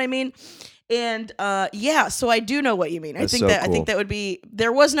fucking, you know what I mean? And yeah, so I do know what you mean. I think that would be.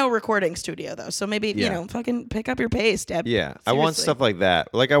 There was no recording studio though, so maybe you know, fucking pick up your pace, Deb. Yeah, seriously. I want stuff like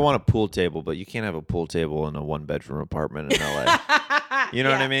that. Like I want a pool table, but you can't have a pool table in a 1-bedroom apartment in LA. You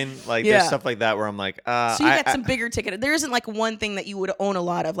know what I mean? Like there's stuff like that where I'm like, so you got some bigger ticket. There isn't like one thing that you would own a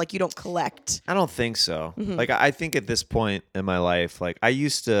lot of, like you don't collect. I don't think so. Like I think at this point in my life, like I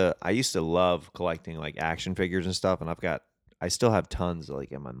used to love collecting like action figures and stuff, and I still have tons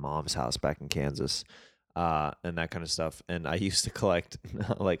like at my mom's house back in Kansas, and that kind of stuff. And I used to collect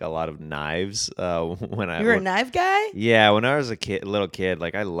like a lot of knives when I. You're a knife guy? Yeah, when I was a little kid,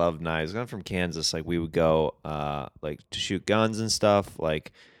 like I loved knives. I'm from Kansas. Like we would go like to shoot guns and stuff.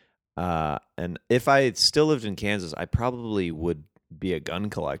 Like, and if I still lived in Kansas, I probably would be a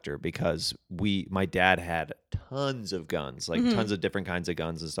gun collector because my dad had tons of guns, like tons of different kinds of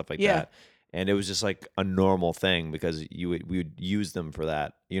guns and stuff like that. And it was just like a normal thing because we would use them for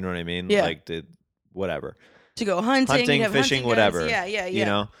that. You know what I mean? Yeah. Like whatever. To go hunting, fishing, whatever. Yeah. You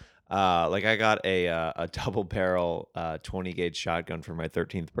know, like I got a double barrel 20 gauge shotgun for my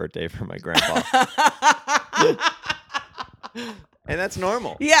 13th birthday from my grandpa. And that's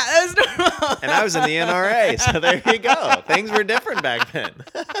normal. Yeah, that's normal. And I was in the NRA, so there you go. Things were different back then.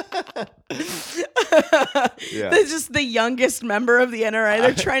 Yeah. That's just the youngest member of the NRA.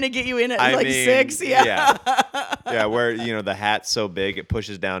 They're trying to get you in at 6. Yeah. Yeah, where the hat's so big it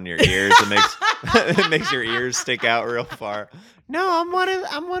pushes down your ears. It makes your ears stick out real far. No, I'm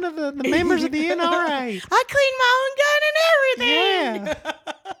one of the members of the NRA. I clean my own gun and everything. Yeah.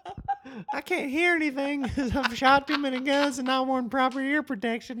 I can't hear anything because I've shot too many guns and not worn proper ear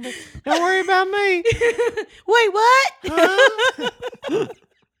protection. But don't worry about me. Wait, what? Huh?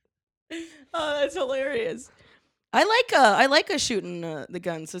 Oh, that's hilarious. I like shooting the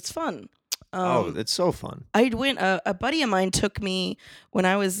guns. It's fun. It's so fun. I went. A buddy of mine took me when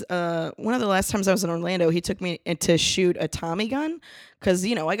I was one of the last times I was in Orlando. He took me to shoot a Tommy gun because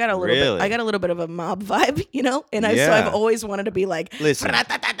I got a little bit of a mob vibe, so I've always wanted to be like. Listen,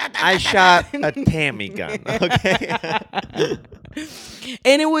 I shot a Tammy gun. Okay.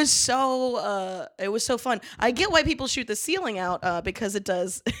 And it was so fun. I get why people shoot the ceiling out because it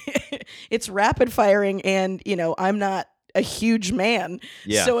does. It's rapid firing, and I'm not a huge man,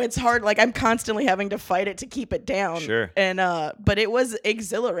 so it's hard. Like I'm constantly having to fight it to keep it down. Sure. And but it was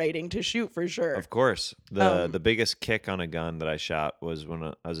exhilarating to shoot for sure. Of course, the biggest kick on a gun that I shot was when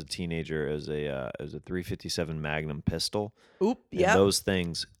I was a teenager. It was a 357 Magnum pistol. Oop, yeah. Those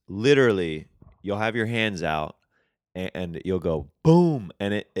things, literally, you'll have your hands out and you'll go boom,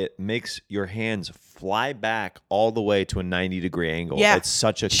 and it makes your hands fly back all the way to a 90-degree angle. Yeah, it's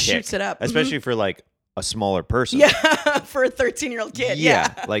such a kick. Shoots it up, especially for like a smaller person. Yeah, for a 13-year-old kid.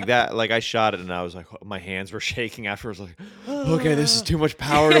 Yeah, like that. Like I shot it and I was like, my hands were shaking afterwards. Like, okay, this is too much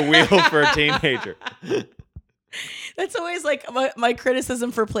power to wield for a teenager. That's always like my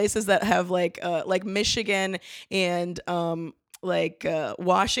criticism for places that have like Michigan and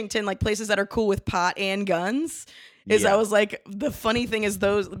Washington, like places that are cool with pot and guns. I was like, the funny thing is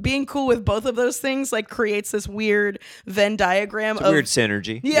those being cool with both of those things like creates this weird Venn diagram of weird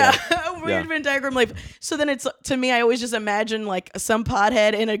synergy. Yeah. A weird Venn diagram. Like, so then it's, to me, I always just imagine like some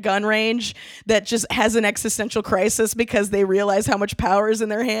pothead in a gun range that just has an existential crisis because they realize how much power is in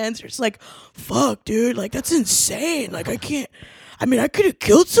their hands. You're just like, fuck, dude, like that's insane. Like I I mean, I could have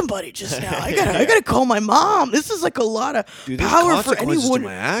killed somebody just now. I gotta call my mom. This is like a lot of Dude, there's power for consequences anyone. to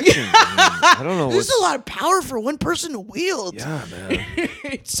my actions. I don't know. This is a lot of power for one person to wield. Yeah, man.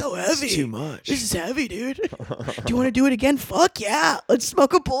 It's so heavy. It's too much. This is heavy, dude. Do you want to do it again? Fuck yeah. Let's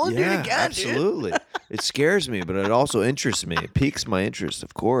smoke a bowl and do it again, absolutely. It scares me, but it also interests me. It piques my interest,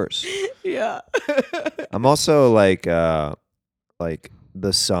 of course. dude. Yeah. I'm also like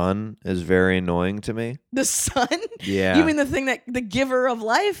the sun is very annoying to me. The sun? Yeah. You mean the thing the giver of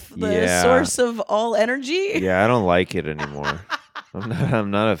life? The Yeah. source of all energy? Yeah, I don't like it anymore. I'm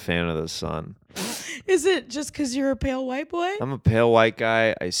not a fan of the sun. Is it just because you're a pale white boy? I'm a pale white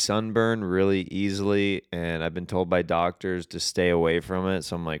guy. I sunburn really easily, and I've been told by doctors to stay away from it.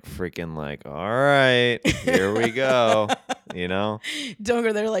 So I'm like freaking like, all right, here we go. You know? Don't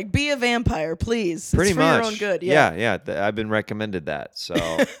go there like, be a vampire, please. Pretty it's for much. your own good. Yeah. I've been recommended that. So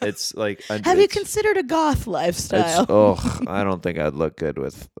it's like Have you considered a goth lifestyle? I don't think I'd look good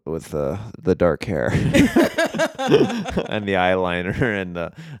with the dark hair and the eyeliner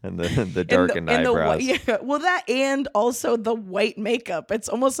and the darkened eyebrows. Yeah, well, that and also the white makeup. It's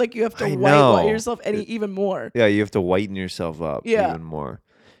almost like you have to I white know. yourself even more. Yeah, you have to whiten yourself up Yeah. even more.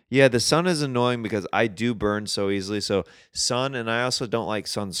 Yeah, the sun is annoying because I do burn so easily. So sun, and I also don't like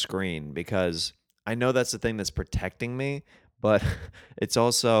sunscreen because I know that's the thing that's protecting me, but it's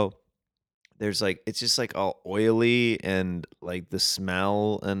also it's just like all oily and like the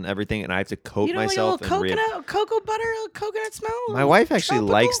smell and everything, and I have to coat You don't myself. like a little cocoa butter, a coconut smell? My wife actually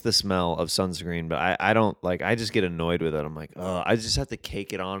Tropical? likes the smell of sunscreen, but I don't like. I just get annoyed with it. I'm like, oh, I just have to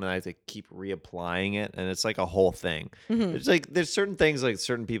cake it on, and I have to keep reapplying it, and it's like a whole thing. Mhm. It's like there's certain things like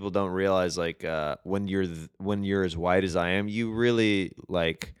certain people don't realize. Like when you're as white as I am, you really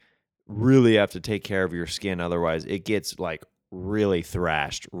have to take care of your skin. Otherwise, it gets like really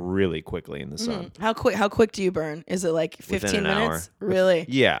thrashed really quickly in the sun. How quick do you burn? Is it like 15 Within an minutes? hour. Really?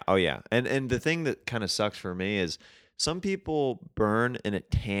 Yeah. Oh yeah. And the thing that kind of sucks for me is some people burn and it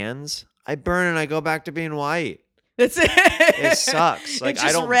tans. I burn and I go back to being white. That's it. It sucks. Like it's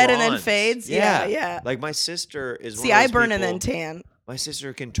just I don't red and then bronze. fades. Yeah. Like my sister is. See, one of I those burn and people- then tan. My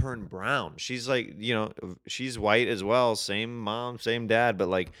sister can turn brown. She's like, she's white as well. Same mom, same dad, but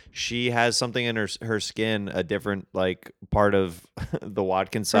like she has something in her skin, a different like part of the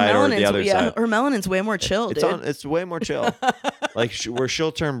Watkins side or the other side. Her melanin's way more chill, It's dude. it's way more chill. Like where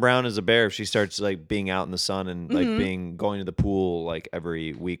she'll turn brown as a bear if she starts like being out in the sun and like going to the pool like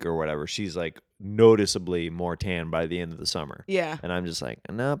every week or whatever. She's like noticeably more tan by the end of the summer. Yeah. And I'm just like,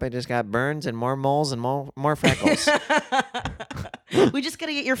 nope, I just got burns and more moles and more freckles. We just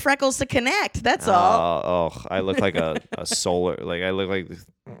gotta get your freckles to connect. That's all. I look like a solar, like I look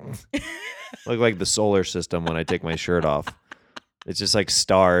like the solar system when I take my shirt off. It's just like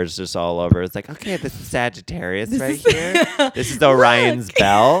stars just all over. It's like, okay, this is Sagittarius here. This is Orion's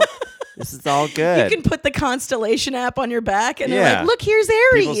belt. This is all good. You can put the constellation app on your back and they're Yeah. like, look, here's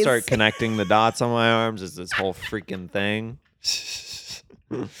Aries. People start connecting the dots on my arms. It's this whole freaking thing.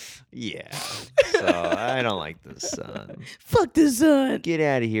 Yeah. So I don't like the sun. Fuck the sun. Get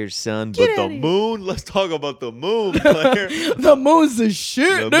out of here, son. Get But the outta here. moon? Let's talk about the moon, player. The moon's the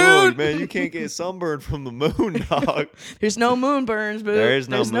shit, The dude. moon, man. You can't get sunburned from the moon, dog. There's no moon burns, boo. There is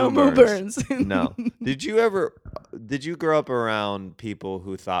no There's moon moon burns. burns. No. Did you grow up around people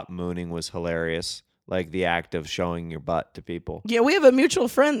who thought mooning was hilarious? Like the act of showing your butt to people? Yeah, we have a mutual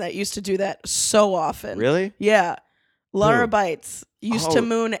friend that used to do that so often. Really? Yeah. Laura Who? Bites used Oh. to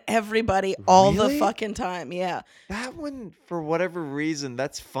moon everybody all the Really? fucking time. Yeah. That one, for whatever reason,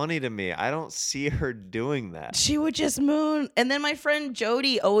 that's funny to me. I don't see her doing that. She would just moon. And then my friend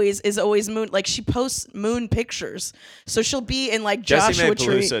Jody is always moon. Like she posts moon pictures. So she'll be in like Jesse Joshua May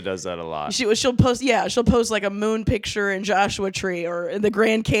Tree. Pelusa does that a lot. She'll post like a moon picture in Joshua Tree or in the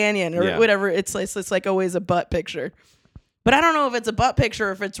Grand Canyon or Yeah. whatever. It's like always a butt picture. But I don't know if it's a butt picture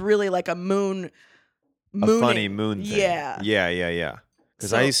or if it's really like a moon. A funny moon thing. Yeah. Yeah. Because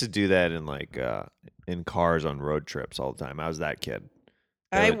So- I used to do that in like in cars on road trips all the time. I was that kid.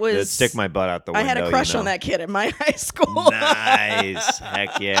 They'd stick my butt out the I window. had a crush on that kid in my high school. Nice.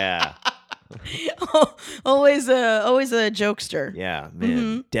 Heck yeah. always a jokester. Yeah, man.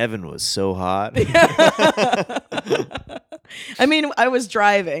 Mm-hmm. Devin was so hot. I mean, I was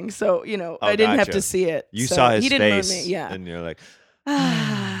driving, so I didn't have gotcha. to see it. You so saw his he didn't face. moon me. Yeah. And you're like,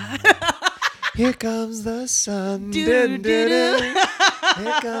 here comes the sun. Do, Dun, do, dun, do. dun.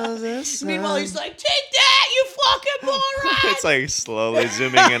 Here comes the sun. Meanwhile, he's like, "Take that, you fucking moron!" It's like slowly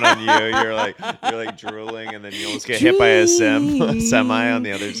zooming in on you. You're like drooling, and then you almost get hit by a semi on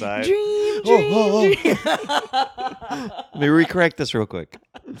the other side. Dream, Oh, dream. Let me recorrect this real quick.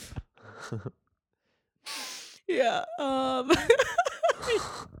 Yeah.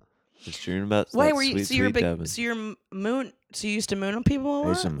 Just dreaming about Why that were you? sweet, So you're sweet big. Devin. So you're moon. So you used to moon on people a I lot.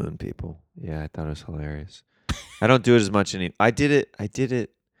 used to moon people. Yeah, I thought it was hilarious. I don't do it as much anymore. I did it.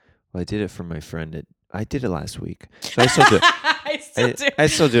 Well, I did it for my friend. I did it last week. So I still do it. I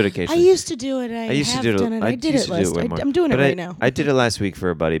still do it I occasionally. used to do it. I used to have do it. done it. I did used it to do last. way more. I'm doing it But right now. I did it last week for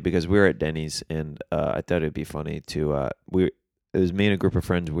a buddy because we were at Denny's and I thought it'd be funny to it was me and a group of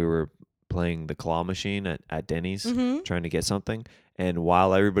friends. We were playing the claw machine at Denny's, Mhm. trying to get something. And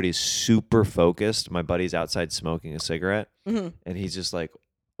while everybody's super focused, my buddy's outside smoking a cigarette, Mhm. and he's just like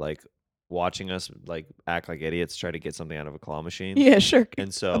watching us like act like idiots, try to get something out of a claw machine. Yeah, sure.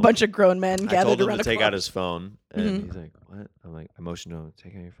 And so A bunch of grown men I gathered told him around to a take clock. out his phone, and Mhm. he's like, "What?" I'm like, "I motioned to him,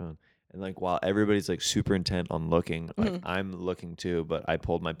 take out your phone." And like while everybody's like super intent on looking, like Mhm. I'm looking too, but I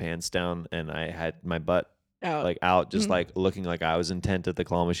pulled my pants down and I had my butt Oh. like out, just Mhm. like looking like I was intent at the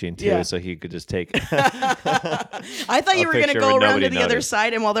claw machine too, Yeah. so he could just take. I thought you a were gonna picture go would around to nobody the other notice.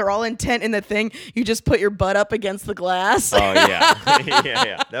 side, and while they're all intent in the thing, you just put your butt up against the glass. Oh yeah,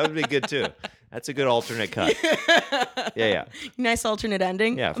 yeah, that would be good too. That's a good alternate cut. Yeah. Nice alternate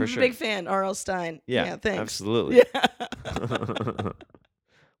ending. Yeah, for I'm sure. a big fan. R.L. Stein. Yeah, Thanks. absolutely. Yeah.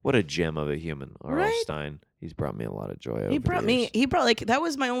 What a gem of a human, R.L. Right? Stein. He's brought me a lot of joy. Over He the brought years. like that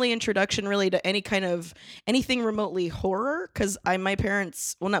was my only introduction really to any kind of anything remotely horror because my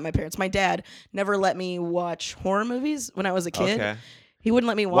dad never let me watch horror movies when I was a kid. Okay. He wouldn't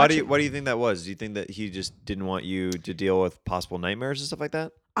let me watch. Why do you think that was? Do you think that he just didn't want you to deal with possible nightmares and stuff like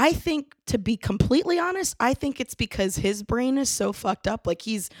that? I think, to be completely honest, I think it's because his brain is so fucked up. Like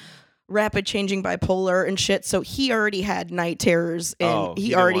he's rapid changing bipolar and shit. So he already had night terrors and Oh, he he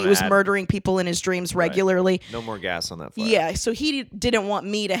didn't already wanna was add- murdering people in his dreams Right. regularly. No more gas on that fire. Yeah. So he didn't want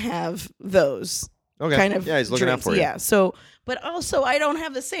me to have those Okay. kind of Yeah, he's looking out dreams. for you. Yeah. So, but also I don't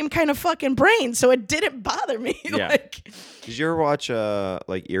have the same kind of fucking brain. So it didn't bother me. Yeah. Like, Did you ever watch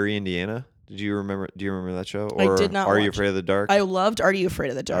like Erie, Indiana? Do you remember that show? I Or did not Are You watch Afraid of the Dark? I loved Are You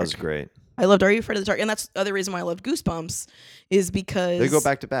Afraid of the that was Dark? great. I loved Are You Afraid of the Dark? And that's the other reason why I loved Goosebumps is because They go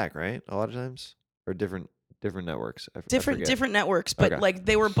back to back, right? A lot of times, or different networks. I forget. different networks, but Okay. like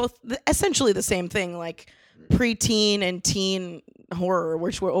they were both essentially the same thing, like preteen and teen horror,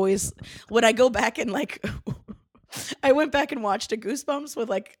 which were always when I go back and like I went back and watched a Goosebumps with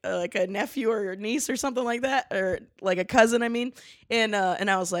like a nephew or a niece or something like that, or like a cousin, I mean, and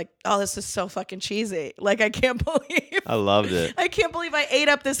I was like, oh, this is so fucking cheesy. Like I can't believe I loved it. I ate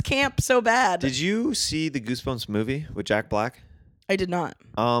up this camp so bad. Did you see the Goosebumps movie with Jack Black? I did not.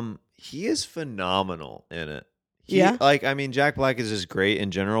 He is phenomenal in it. Yeah? Like, I mean, Jack Black is just great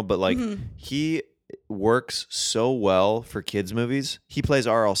in general, but like Mhm. he works so well for kids movies. He plays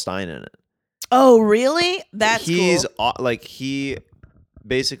R.L. Stein in it. Oh, really? That's He's cool. like he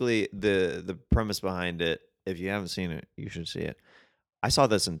basically the premise behind it. If you haven't seen it, you should see it. I saw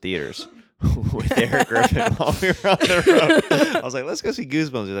this in theaters with Eric Griffin while we were on the road. I was like, let's go see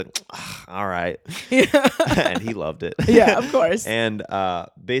Goosebumps. He's like, all right. Yeah. And he loved it. Yeah, of course. And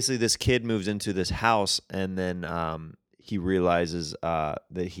basically, this kid moves into this house, and then he realizes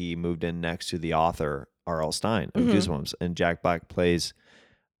that he moved in next to the author, R.L. Stein of Mhm. Goosebumps. And Jack Black plays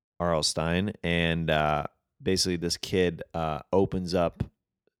R.L. Stein. And basically, this kid opens up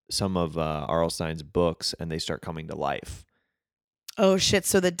some of R.L. Stein's books, and they start coming to life. Oh shit!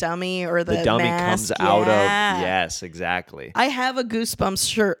 So the dummy or the dummy mask, comes out of yeah. yes, exactly. I have a Goosebumps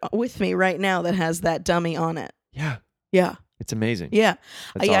shirt with me right now that has that dummy on it. Yeah, Yeah, it's amazing. yeah.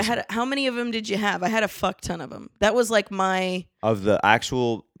 That's I awesome. had. How many of them did you have? I had a fuck ton of them. That was like my Of the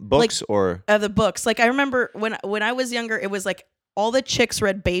actual books, or the books. Like I remember when I was younger, it was like all the chicks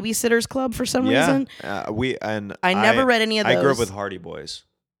read Babysitter's Club for some reason. I never read any of those. I grew up with Hardy Boys.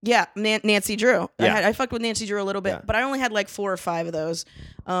 Yeah, Nancy Drew. Yeah. I fucked with Nancy Drew a little bit, Yeah. but I only had like 4 or 5 of those.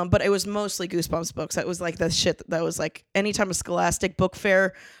 But it was mostly Goosebumps books. That was like the shit that was like anytime a Scholastic book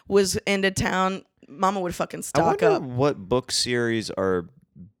fair was into town, Mama would fucking I stock wonder up. what book series are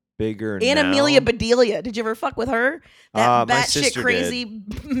bigger And now. Amelia Bedelia. Did you ever fuck with her? That My batshit sister crazy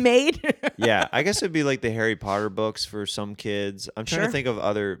maid. Yeah, I guess it'd be like the Harry Potter books for some kids. I'm trying Sure. to think of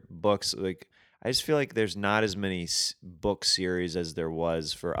other books. Like, I just feel like there's not as many book series as there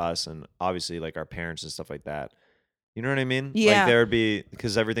was for us, and obviously like our parents and stuff like that. You know what I mean? Yeah. Like there would be,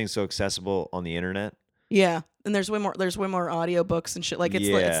 because everything's so accessible on the internet. Yeah, and there's way more audiobooks and shit. Like it's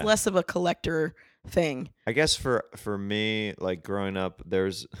Yeah. less of a collector thing. I guess for me, like growing up,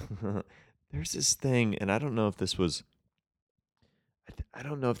 there's this thing, and I don't know if this was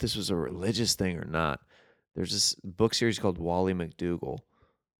a religious thing or not. There's this book series called Wally McDougal.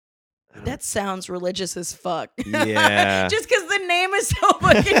 That sounds religious as fuck. Yeah. Just because the name is so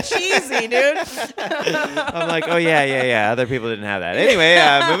fucking cheesy, dude. I'm like, oh yeah. Other people didn't have that. Anyway,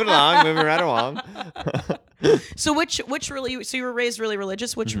 moving right along. So so you were raised really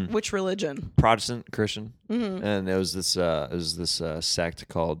religious? Which religion? Protestant Christian, and it was this sect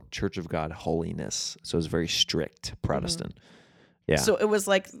called Church of God Holiness. So it was very strict Protestant. Yeah. So it was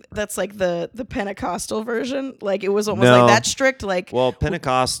like that's like the Pentecostal version. Like it was almost No. like that strict. Like Well,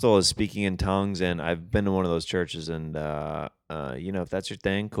 Pentecostal is speaking in tongues, and I've been to one of those churches, and if that's your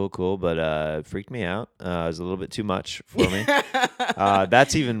thing, cool. But it freaked me out. It was a little bit too much for me.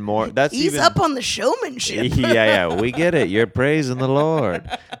 That's even more. That's he's even up on the showmanship. yeah. We get it. You're praising the Lord.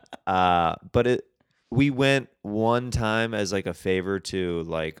 But we went one time as like a favor to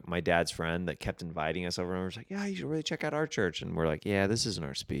like my dad's friend that kept inviting us over, and was like, yeah, you should really check out our church. And we're like, yeah, this isn't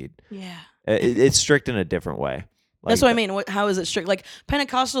our speed. Yeah. It's strict in a different way. That's what I mean. How is it strict? Like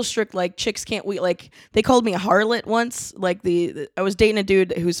Pentecostal strict, like chicks can't like they called me a harlot once. Like I was dating a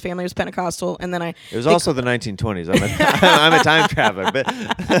dude whose family was Pentecostal, and then It was also the 1920s. I'm a time traveler,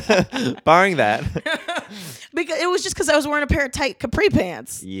 but barring that. Because it was just because I was wearing a pair of tight capri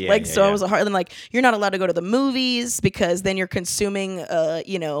pants. Yeah. I was a harlot. And like you're not allowed to go to the movies because then you're consuming,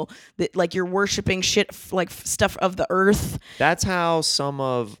 like you're worshiping shit like stuff of the earth. That's how some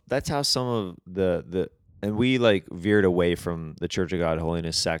of the and we like veered away from the Church of God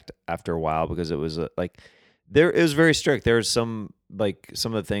Holiness sect after a while because it was it was very strict. There was some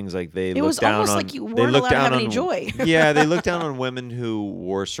of the things like they looked down on. It was almost like you weren't allowed to have any joy. Yeah, they looked down on women who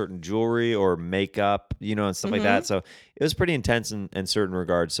wore certain jewelry or makeup, and stuff like that. So it was pretty intense in certain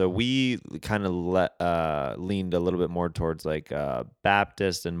regards. So we kind of leaned a little bit more towards like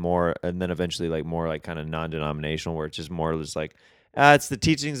Baptist and then eventually like more like kind of non-denominational, where it's just more just like. It's the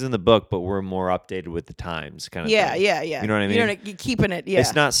teachings in the book, but we're more updated with the times, kind of thing. Yeah. You know what I mean? You're keeping it, yeah.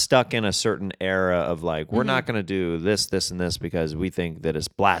 It's not stuck in a certain era of like, we're not going to do this, and this because we think that it's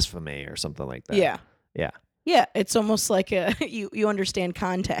blasphemy or something like that. Yeah. Yeah. Yeah, it's almost like you understand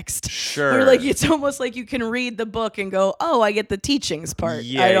context. Sure. Or like it's almost like you can read the book and go, "Oh, I get the teachings part.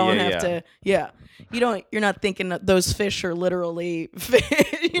 Yeah, I don't yeah, have yeah. to." Yeah, you're not thinking that those fish are literally.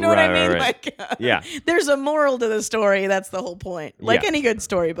 You know what I Right, mean? right. Like, Yeah. there's a moral to the story. That's the whole point. Like Yeah. any good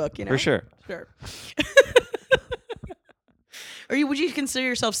storybook, For sure. Sure. Would you consider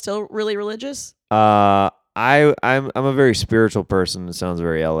yourself still really religious? I'm a very spiritual person. It sounds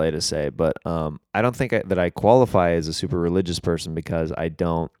very LA to say, but I don't think that I qualify as a super religious person because I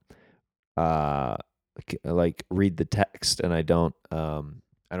don't like read the text, and I don't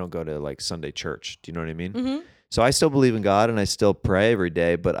go to like Sunday church. Do you know what I mean? Mm-hmm. So I still believe in God and I still pray every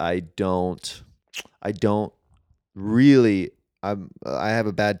day, but I don't really. I have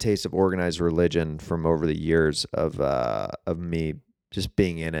a bad taste of organized religion from over the years of me just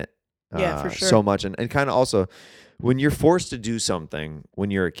being in it. Yeah, for sure. So much. And kind of also when you're forced to do something when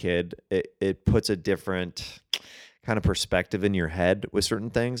you're a kid, it puts a different kind of perspective in your head with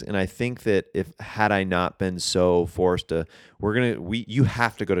certain things. And I think that had I not been so forced to, you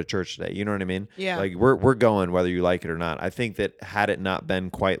have to go to church today. You know what I mean? Yeah. Like we're going whether you like it or not. I think that had it not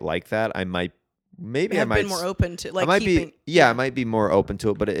been quite like that, I might been more open to like I might keeping. I might be more open to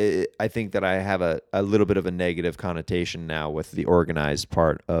it, but I think that I have a little bit of a negative connotation now with the organized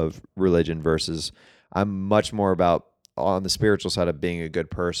part of religion versus I'm much more about on the spiritual side of being a good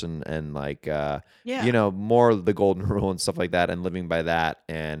person and like more the golden rule and stuff like that and living by that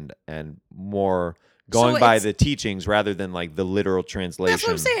and more going by the teachings rather than like the literal translation. That's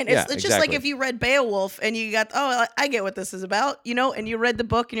what I'm saying. It's just like if you read Beowulf and you got, I get what this is about, and you read the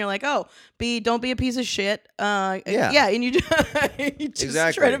book and you're like, don't be a piece of shit. And you just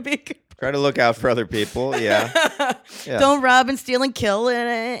exactly. try to be. Try to look out for other people. Yeah. Don't rob and steal and kill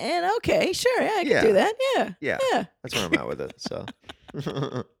and okay, sure, I can do that. Yeah. That's where I'm at with it. So.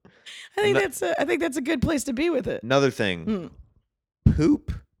 I think that's a good place to be with it. Another thing,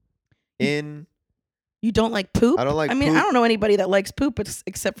 poop in. You don't like poop? I don't like. I mean, poop. I don't know anybody that likes poop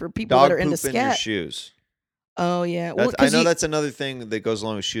except for people Dog that are into poop in your scat. shoes. Oh yeah, I know that's another thing that goes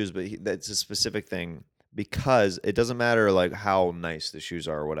along with shoes, but that's a specific thing because it doesn't matter like how nice the shoes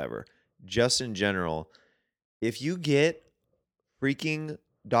are or whatever. Just in general, if you get freaking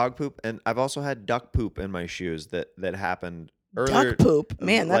dog poop, and I've also had duck poop in my shoes that happened earlier. Duck poop,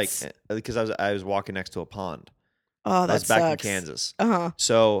 man, that's because I was walking next to a pond. Oh, that I was back sucks. in Kansas.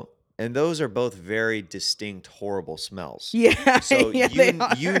 So. And those are both very distinct, horrible smells. Yeah. So they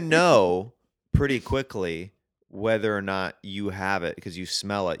are. you know pretty quickly whether or not you have it because you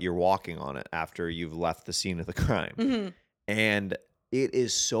smell it. You're walking on it after you've left the scene of the crime. Mm-hmm. And it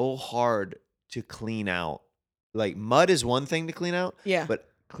is so hard to clean out. Like mud is one thing to clean out. Yeah. But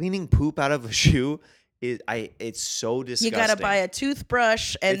cleaning poop out of a shoe It's so You disgusting. got to buy a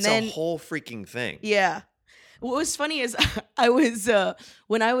toothbrush and it's then a whole freaking thing. yeah. What was funny is I was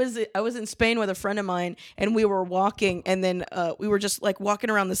when I was in Spain with a friend of mine, and we were walking, and then we were just like walking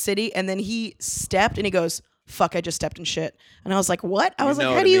around the city, and then he stepped and he goes, "Fuck, I just stepped in shit." And I was like, "What?" I was like,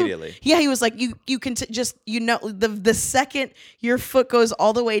 know "How it do you?" immediately. Yeah, he was like, "You can just the second your foot goes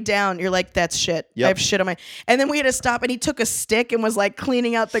all the way down, you're like, that's shit. Yep. I have shit on my." And then we had to stop, and he took a stick and was like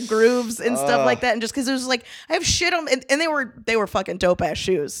cleaning out the grooves and stuff like that, and just because it was like, I have shit on, and they were fucking dope ass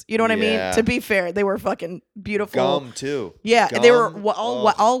shoes. You know what I mean? Yeah. To be fair, they were fucking beautiful. Gum too. Yeah, Gum. they were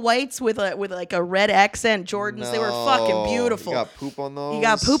all whites with like a red accent Jordans. They were fucking No. beautiful. You got poop on those? You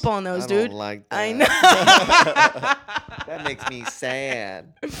got poop on those, I dude. Don't like that. I know. That makes me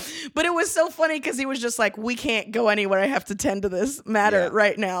sad. But it was so funny because he was just like, "We can't go anywhere. I have to tend to this matter Yeah.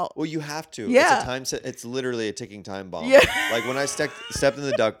 right now." Well, you have to. Yeah. It's a time set. It's literally a ticking time bomb. Yeah. Like when I stepped in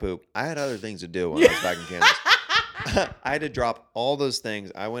the duck poop, I had other things to do when I was back in Kansas. I had to drop all those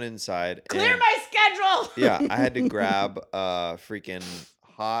things. I went inside. Clear and, my schedule. Yeah, I had to grab freaking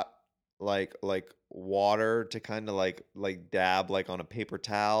hot like water to kind of like dab like on a paper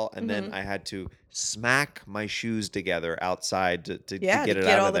towel, and then I had to smack my shoes together outside to get it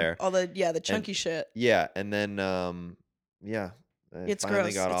out of there. All the chunky shit. Yeah, and then yeah, I It's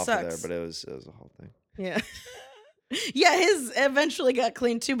finally gross. got It off sucks. of there, but it was a whole thing. Yeah. Yeah, his eventually got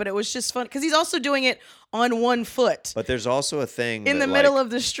clean too, but it was just fun because he's also doing it on one foot But there's also a thing in that, the middle like, of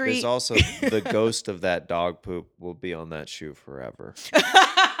the street. There's also the ghost of that dog poop will be on that shoe forever.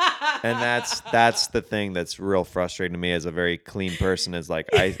 And that's the thing that's real frustrating to me as a very clean person is like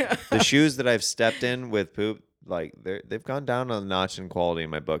the shoes that I've stepped in with poop, like they've gone down a notch in quality in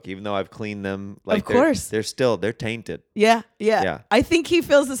my book, even though I've cleaned them. Like Of course. they're tainted. Yeah. Yeah. I think he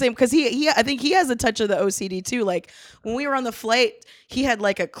feels the same because I think he has a touch of the OCD too. Like when we were on the flight, he had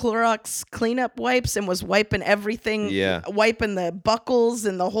like a Clorox cleanup wipes and was wiping everything. Yeah. Wiping the buckles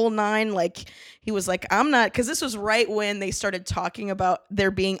and the whole nine. Like he was like, I'm not, because this was right when they started talking about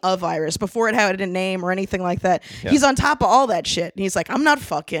there being a virus before it had a name or anything like that. Yeah. He's on top of all that shit. And he's like, I'm not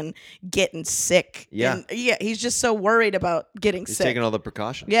fucking getting sick. Yeah. And yeah. He's just so worried about getting He's sick. taking all the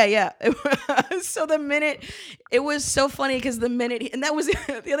precautions. Yeah. So the minute, it was so funny because the minute, and that was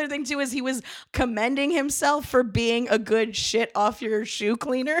the other thing too, is he was commending himself for being a good shit off your shoe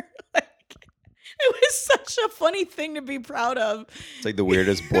cleaner. It was such a funny thing to be proud of. It's like the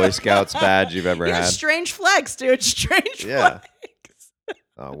weirdest Boy Scouts badge you've ever Yeah, had. strange flex, dude. Strange Yeah. flex.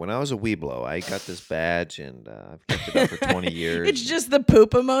 When I was a Weeblo, I got this badge and I've kept it up for 20 years. It's just the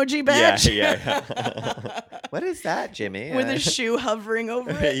poop emoji badge. Yeah. What is that, Jimmy? With a shoe hovering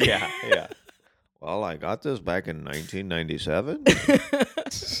over it. Yeah. Well, I got this back in 1997.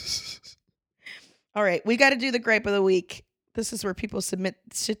 All right, we got to do the gripe of the week. This is where people submit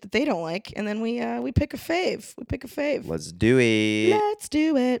shit that they don't like, and then we pick a fave. We pick a fave. Let's do it. Let's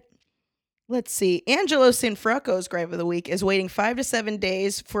do it. Let's see. Angelo Sinfrocco's gripe of the week is waiting 5 to 7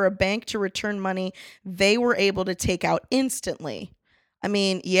 days for a bank to return money they were able to take out instantly. I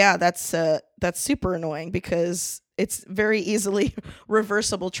mean, yeah, that's super annoying because it's very easily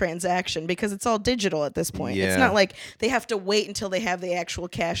reversible transaction because it's all digital at this point. It's Yeah. not like they have to wait until they have the actual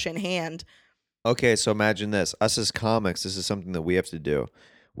cash in hand. Okay, so imagine this. Us as comics, this is something that we have to do.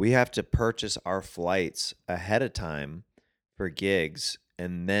 We have to purchase our flights ahead of time for gigs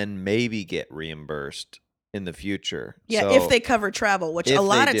and then maybe get reimbursed in the future. Yeah, So, if they cover travel, which if a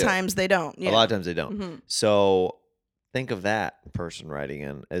lot they of do. times they don't. Yeah. A lot of times they don't. Mhm. So think of that person writing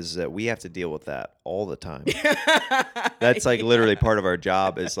in is that we have to deal with that all the time. That's like literally part of our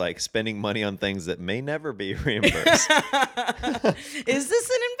job is like spending money on things that may never be reimbursed. Is this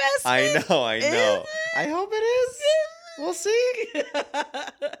an investment? I know. Is I hope it is. We'll see.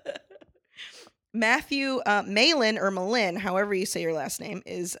 Matthew Malin or Malin, however you say your last name,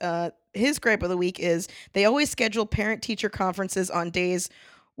 is his gripe of the week is they always schedule parent-teacher conferences on days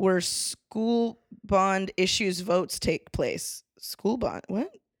where school bond issues votes take place. School bond? What?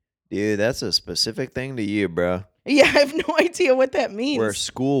 Dude, that's a specific thing to you, bro. Yeah, I have no idea what that means. Where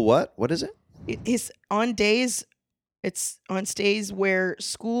school what? What is it? It's on days where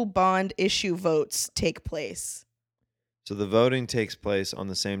school bond issue votes take place. So the voting takes place on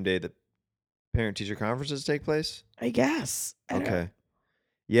the same day that parent-teacher conferences take place? I guess. I don't know. Okay.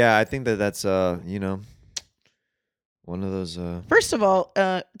 Yeah, I think that's one of those First of all,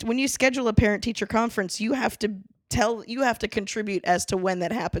 when you schedule a parent-teacher conference, you have to contribute as to when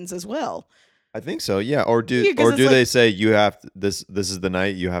that happens as well. I think so, yeah. Or do Yeah, 'cause it's they say you have to, this is the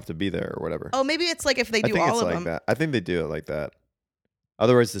night you have to be there or whatever? Oh, maybe it's like if they I do think all it's of like them. that. I think they do it like that.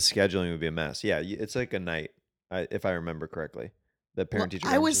 Otherwise, the scheduling would be a mess. Yeah, it's like a night, if I remember correctly. The parent-teacher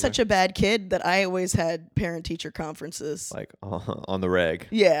I was conferences such a bad kid that I always had parent-teacher conferences. like on the reg.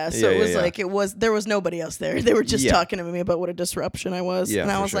 Yeah, so Yeah, it was yeah, like there was nobody else there. They were just Yeah. talking to me about what a disruption I was, Yeah,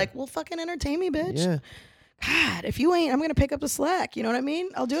 and I for was sure. like, "Well, fucking entertain me, bitch." Yeah. God, if you ain't, I'm gonna pick up the slack. You know what I mean?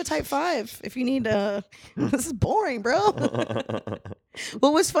 I'll do a type 5 if you need. This is boring, bro.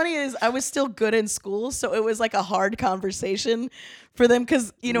 What was funny is I was still good in school, so it was like a hard conversation for them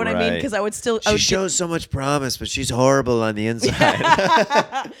because you know what I mean. Right. Because I would still. She shows so much promise, but she's horrible on the inside.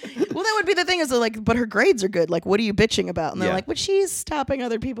 Well, that would be the thing is they're like, but her grades are good. Like, what are you bitching about? And they're Yeah. like, but she's stopping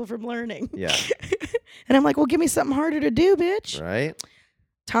other people from learning. Yeah. And I'm like, well, give me something harder to do, bitch. Right?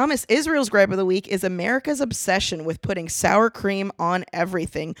 Thomas Israel's gripe of the week is America's obsession with putting sour cream on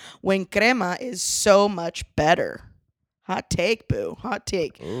everything when crema is so much better. Hot take, boo. Hot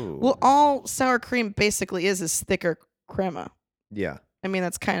take. Ooh. Well, all sour cream basically is thicker crema. Yeah. I mean,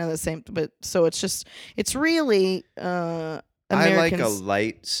 that's kind of the same, but so it's really I Americans. like a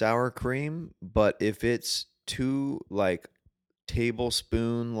light sour cream, but if it's too like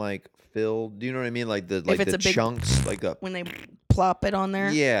tablespoon like filled, do you know what I mean? Like the it's the a big- chunks, like a when they plop it on there.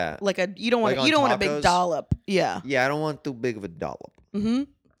 yeah, Like you don't want Like on a big tacos? dollop. Yeah. yeah. I don't want too big of a dollop. Mm-hmm.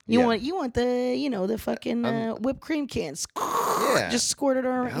 Yeah. You want the the fucking whipped cream cans. Yeah. Just squirt it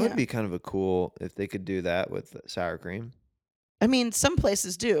around. That would be kind of a cool if they could do that with sour cream. I mean, some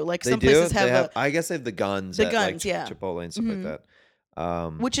places do. Like They some do. places They have I guess they have the guns. The at, guns, like, yeah. Chipotle and stuff Mhm. like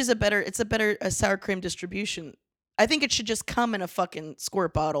that. which is a better sour cream distribution. I think it should just come in a fucking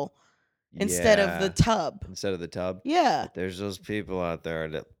squirt bottle instead of the Yeah, tub. instead of the tub. Yeah. There's those people out there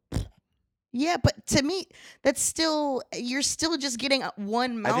that Yeah, but to me, that's still you're still just getting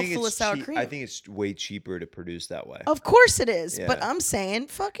one mouthful of sour cream. I think it's way cheaper to produce that way. Of course it is, but Yeah. I'm saying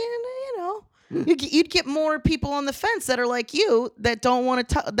fucking, you'd get more people on the fence that are like you that don't want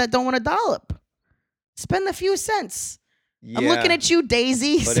to dollop. Spend the few cents. I'm looking at you,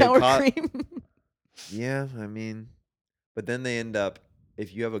 Daisy, But it sour co- cream. Yeah, I mean, but then they end up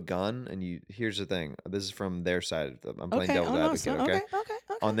if you have a gun and here's the thing. This is from their side. I'm playing Okay. devil's Oh no. advocate. So, Okay. okay.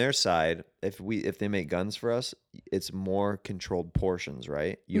 On their side, if they make guns for us, it's more controlled portions,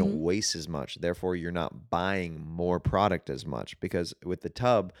 right? You don't Mhm. waste as much. Therefore, you're not buying more product as much because with the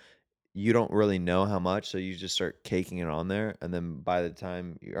tub, you don't really know how much, so you just start caking it on there, and then by the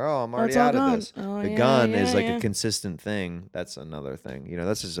time I'm already it's all out of gone. this. Oh, The yeah, gun is like yeah. a consistent thing. That's another thing.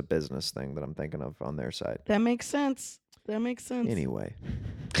 That's just a business thing that I'm thinking of on their side. That makes sense. Anyway,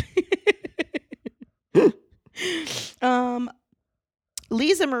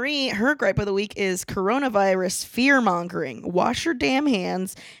 Lisa Marie, her gripe of the week is coronavirus fear mongering. Wash your damn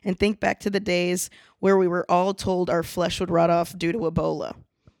hands and think back to the days where we were all told our flesh would rot off due to Ebola.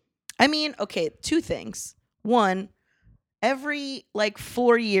 I mean, okay, two things. One, every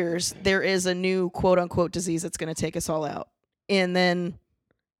 4 years there is a new quote unquote disease that's going to take us all out, and then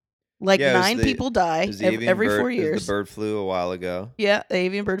Yeah, it was 9 the- people die it was the avian every bird- 4 it was years. the bird flu a while ago. Yeah, the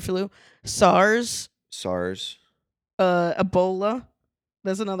avian bird flu, SARS, SARS. Ebola.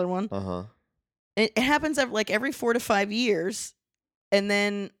 That's another one. Uh-huh. It happens every 4 to 5 years, and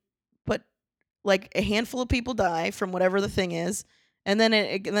then but a handful of people die from whatever the thing is, and then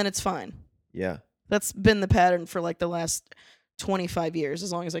it's fine. Yeah. That's been the pattern for the last 25 years,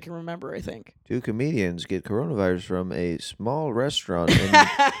 as long as I can remember, I think. 2 comedians get coronavirus from a small restaurant in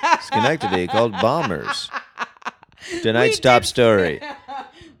Schenectady called Bombers. Tonight's We top did- story.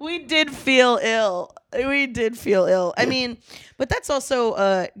 We did feel ill. I mean, but that's also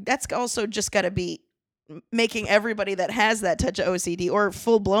just got to be making everybody that has that touch of OCD or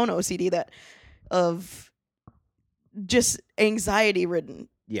full blown OCD of just anxiety ridden.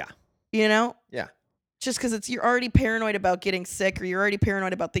 Yeah. Yeah. just because you're already paranoid about getting sick, or you're already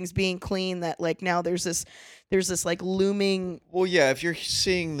paranoid about things being clean, that like now there's this like looming. Well, yeah, if you're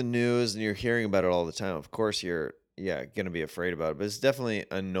seeing the news and you're hearing about it all the time, of course you're gonna be afraid about it. But it's definitely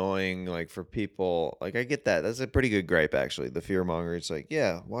annoying, like for people. Like I get that. That's a pretty good gripe, actually. The fear monger. It's like,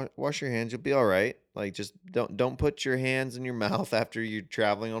 yeah, wash your hands, you'll be all right. Like just don't put your hands in your mouth after you're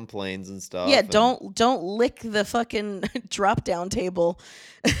traveling on planes and stuff. Yeah, and- don't lick the fucking drop down table.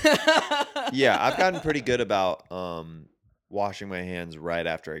 Yeah, I've gotten pretty good about washing my hands right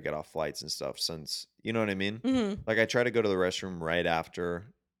after I get off flights and stuff. Since you know what I mean. Mm-hmm. Like I try to go to the restroom right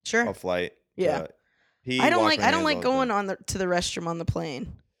after Sure. a flight. Yeah. Pee, I don't wash my like hands all the going time. to the restroom on the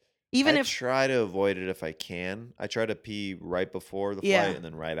plane. Even I if try to avoid it if I can. I try to pee right before the Yeah. flight and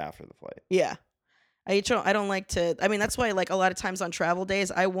then right after the flight. yeah. I don't like to. I mean, that's why like a lot of times on travel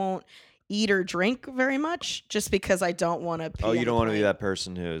days I won't eat or drink very much, just because I don't want to pee. Oh, you on don't the want to be plane. that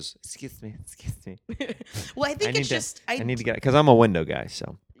person who's excuse me. Well, I think need it's to- just I need to get because I'm a window guy.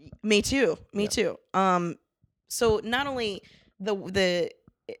 So Me too. Me Yeah. too. So not only the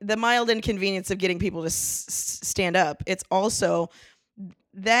mild inconvenience of getting people to stand up. It's also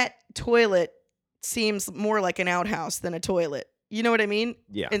that toilet seems more like an outhouse than a toilet. You know what I mean?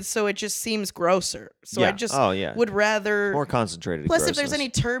 Yeah. And so it just seems grosser. So I Yeah. just Oh, yeah. would rather. More concentrated. Plus, if there's grossness. any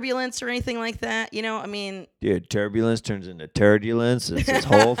turbulence or anything like that, I mean, Dude, turbulence turns into turbulence. It's this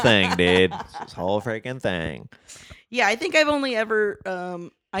whole thing, dude. It's this whole freaking thing. yeah, I think I've only ever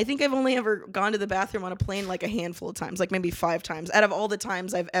gone to the bathroom on a plane like a handful of times, like maybe 5 times out of all the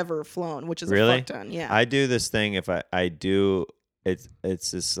times I've ever flown, which is Really? a fuck ton. Yeah. I do this thing if I do.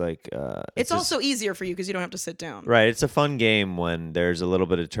 It's just like it's just- also easier for you because you don't have to sit down. right. It's a fun game when there's a little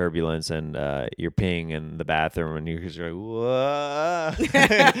bit of turbulence and you're peeing in the bathroom and you're just like whoa,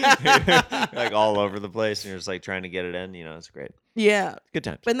 like all over the place and you're just like trying to get it in. It's great. Yeah. Good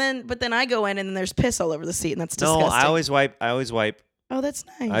times. But then I go in and then there's piss all over the seat and that's disgusting. No, I always wipe. Oh, that's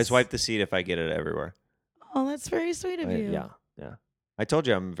nice. I always wipe the seat if I get it everywhere. Oh, that's very sweet of you. Yeah. I told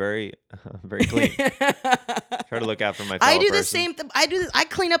you I'm very, very clean. Try to look after my. Fellow I do the person. same. I do this. I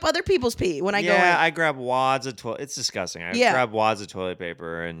clean up other people's pee when I go in. Yeah, I grab wads of toilet. It's disgusting. I Yeah. grab wads of toilet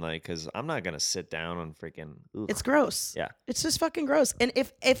paper and because I'm not gonna sit down on freaking. Ugh. It's gross. Yeah. It's just fucking gross. And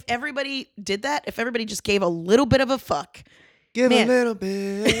if everybody did that, if everybody just gave a little bit of a fuck, Give Man. a little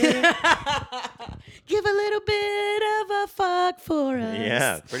bit. give a little bit of a fuck for us.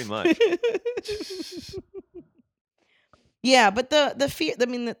 Yeah, pretty much. Yeah, but the fear. I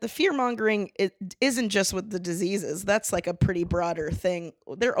mean, the fear mongering it isn't just with the diseases. That's like a pretty broader thing.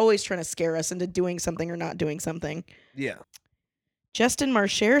 They're always trying to scare us into doing something or not doing something. Yeah. Justin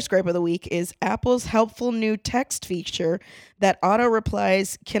Marcher's gripe of the week is Apple's helpful new text feature that auto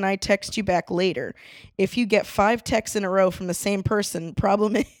replies, "Can I text you back later?" If you get 5 texts in a row from the same person,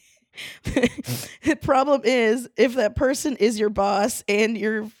 the problem is if that person is your boss and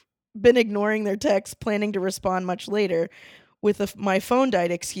you've been ignoring their text, planning to respond much later with a "my phone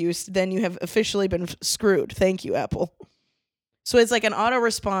died" excuse, then you have officially been screwed. Thank you, Apple. So it's like an auto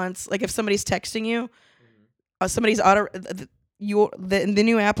response. Like if somebody's texting you, somebody's auto. The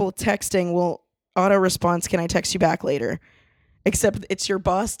new Apple texting will auto response, "Can I text you back later?" Except it's your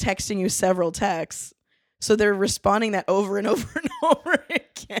boss texting you several texts. So they're responding that over and over and over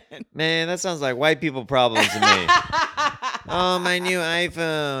again. Man, that sounds like white people problems to me. Oh, my new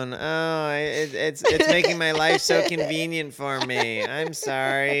iPhone. Oh, it's making my life so convenient for me. I'm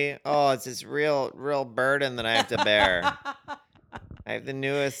sorry. Oh, it's this real burden that I have to bear. I have the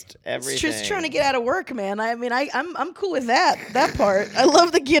newest everything. It's just trying to get out of work, man. I mean, I'm cool with that part. I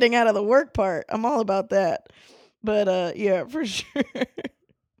love the getting out of the work part. I'm all about that. But yeah, for sure.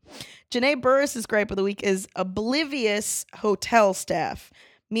 Janae Burris's gripe of the week is oblivious hotel staff.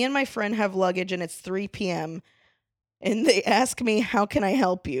 Me and my friend have luggage and it's 3 p.m. and they ask me, "How can I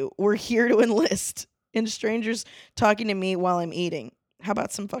help you? We're here to enlist." And strangers talking to me while I'm eating. How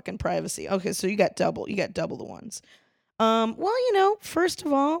about some fucking privacy? Okay, so you got double the ones. Well, first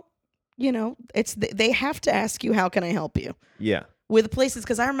of all, it's they have to ask you, "How can I help you?" Yeah. With places,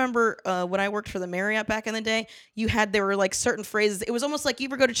 because I remember when I worked for the Marriott back in the day, there were like certain phrases. It was almost like you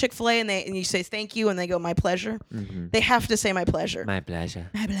ever go to Chick-fil-A and you say "thank you" and they go "my pleasure." Mm-hmm. They have to say "my pleasure." My pleasure.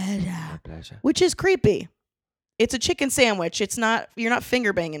 My pleasure. My pleasure. Which is creepy. It's a chicken sandwich. You're not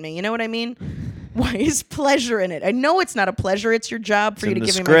finger banging me. You know what I mean? Why is pleasure in it? I know it's not a pleasure. It's your job for you to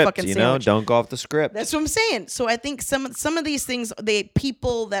give me my fucking sandwich. Don't go off the script. That's what I'm saying. So I think some of these things,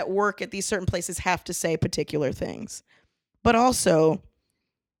 people that work at these certain places have to say particular things. But also,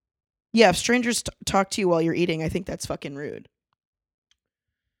 yeah, if strangers talk to you while you're eating, I think that's fucking rude.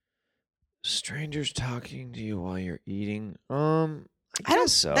 Strangers talking to you while you're eating. I don't.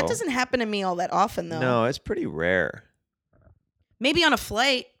 So. That doesn't happen to me all that often, though. No, it's pretty rare. Maybe on a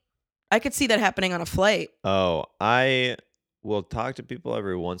flight. I could see that happening on a flight. Oh, I will talk to people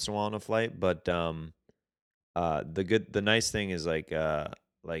every once in a while on a flight, but the nice thing is like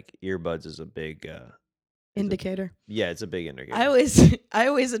earbuds is a big Indicator. Yeah, it's a big indicator. I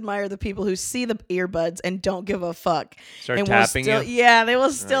always admire the people who see the earbuds and don't give a fuck. Start and tapping you. Yeah, they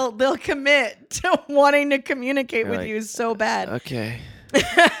will still they'll commit to wanting to communicate with you so bad. Okay.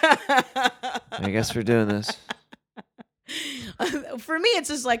 I guess we're doing this. For me, it's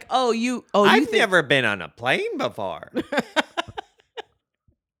just like, I've never been on a plane before.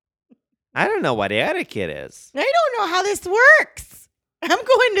 I don't know what etiquette is. I don't know how this works. I'm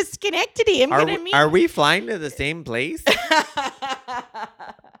going to Schenectady. Are we flying to the same place? How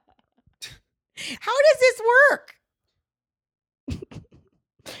does this work?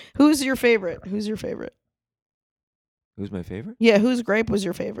 Who's your favorite? Who's my favorite? Yeah, whose gripe was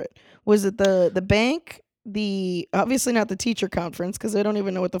your favorite? Was it the bank? Obviously not the teacher conference because I don't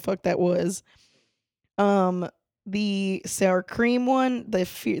even know what the fuck that was.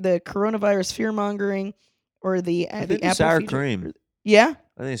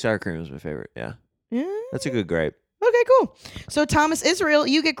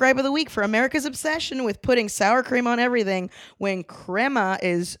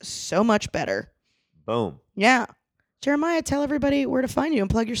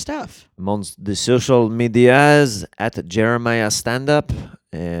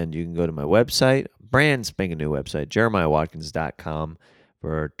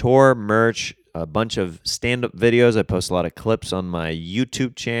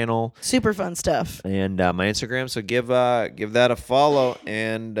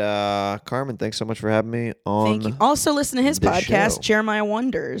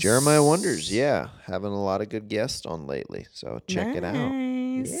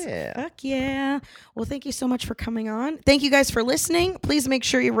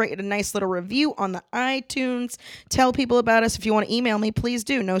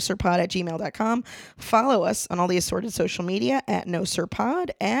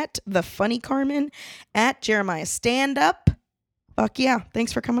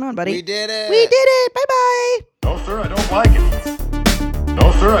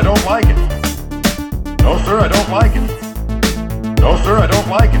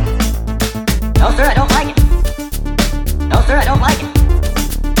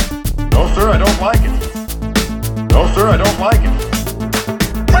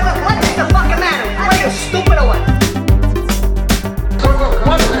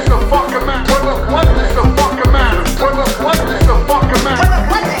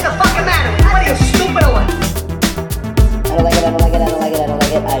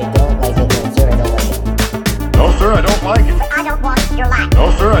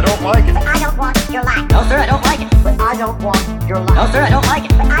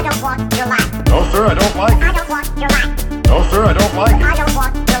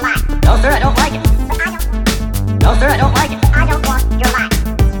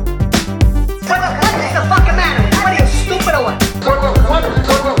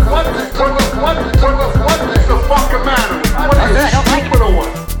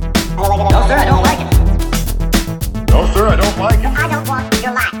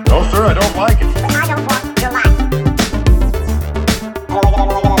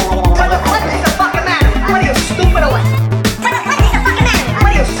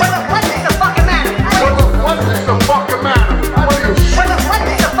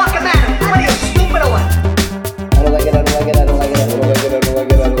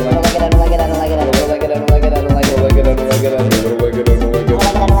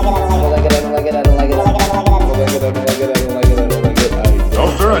 No,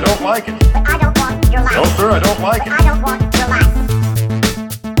 sir, I don't like it. I don't want your life. No, sir, I don't like it. I don't want your life.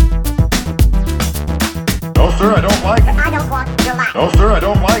 No, sir, I don't like it. I don't want your life. No, sir, I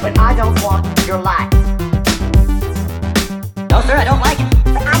don't like it. I don't want your life.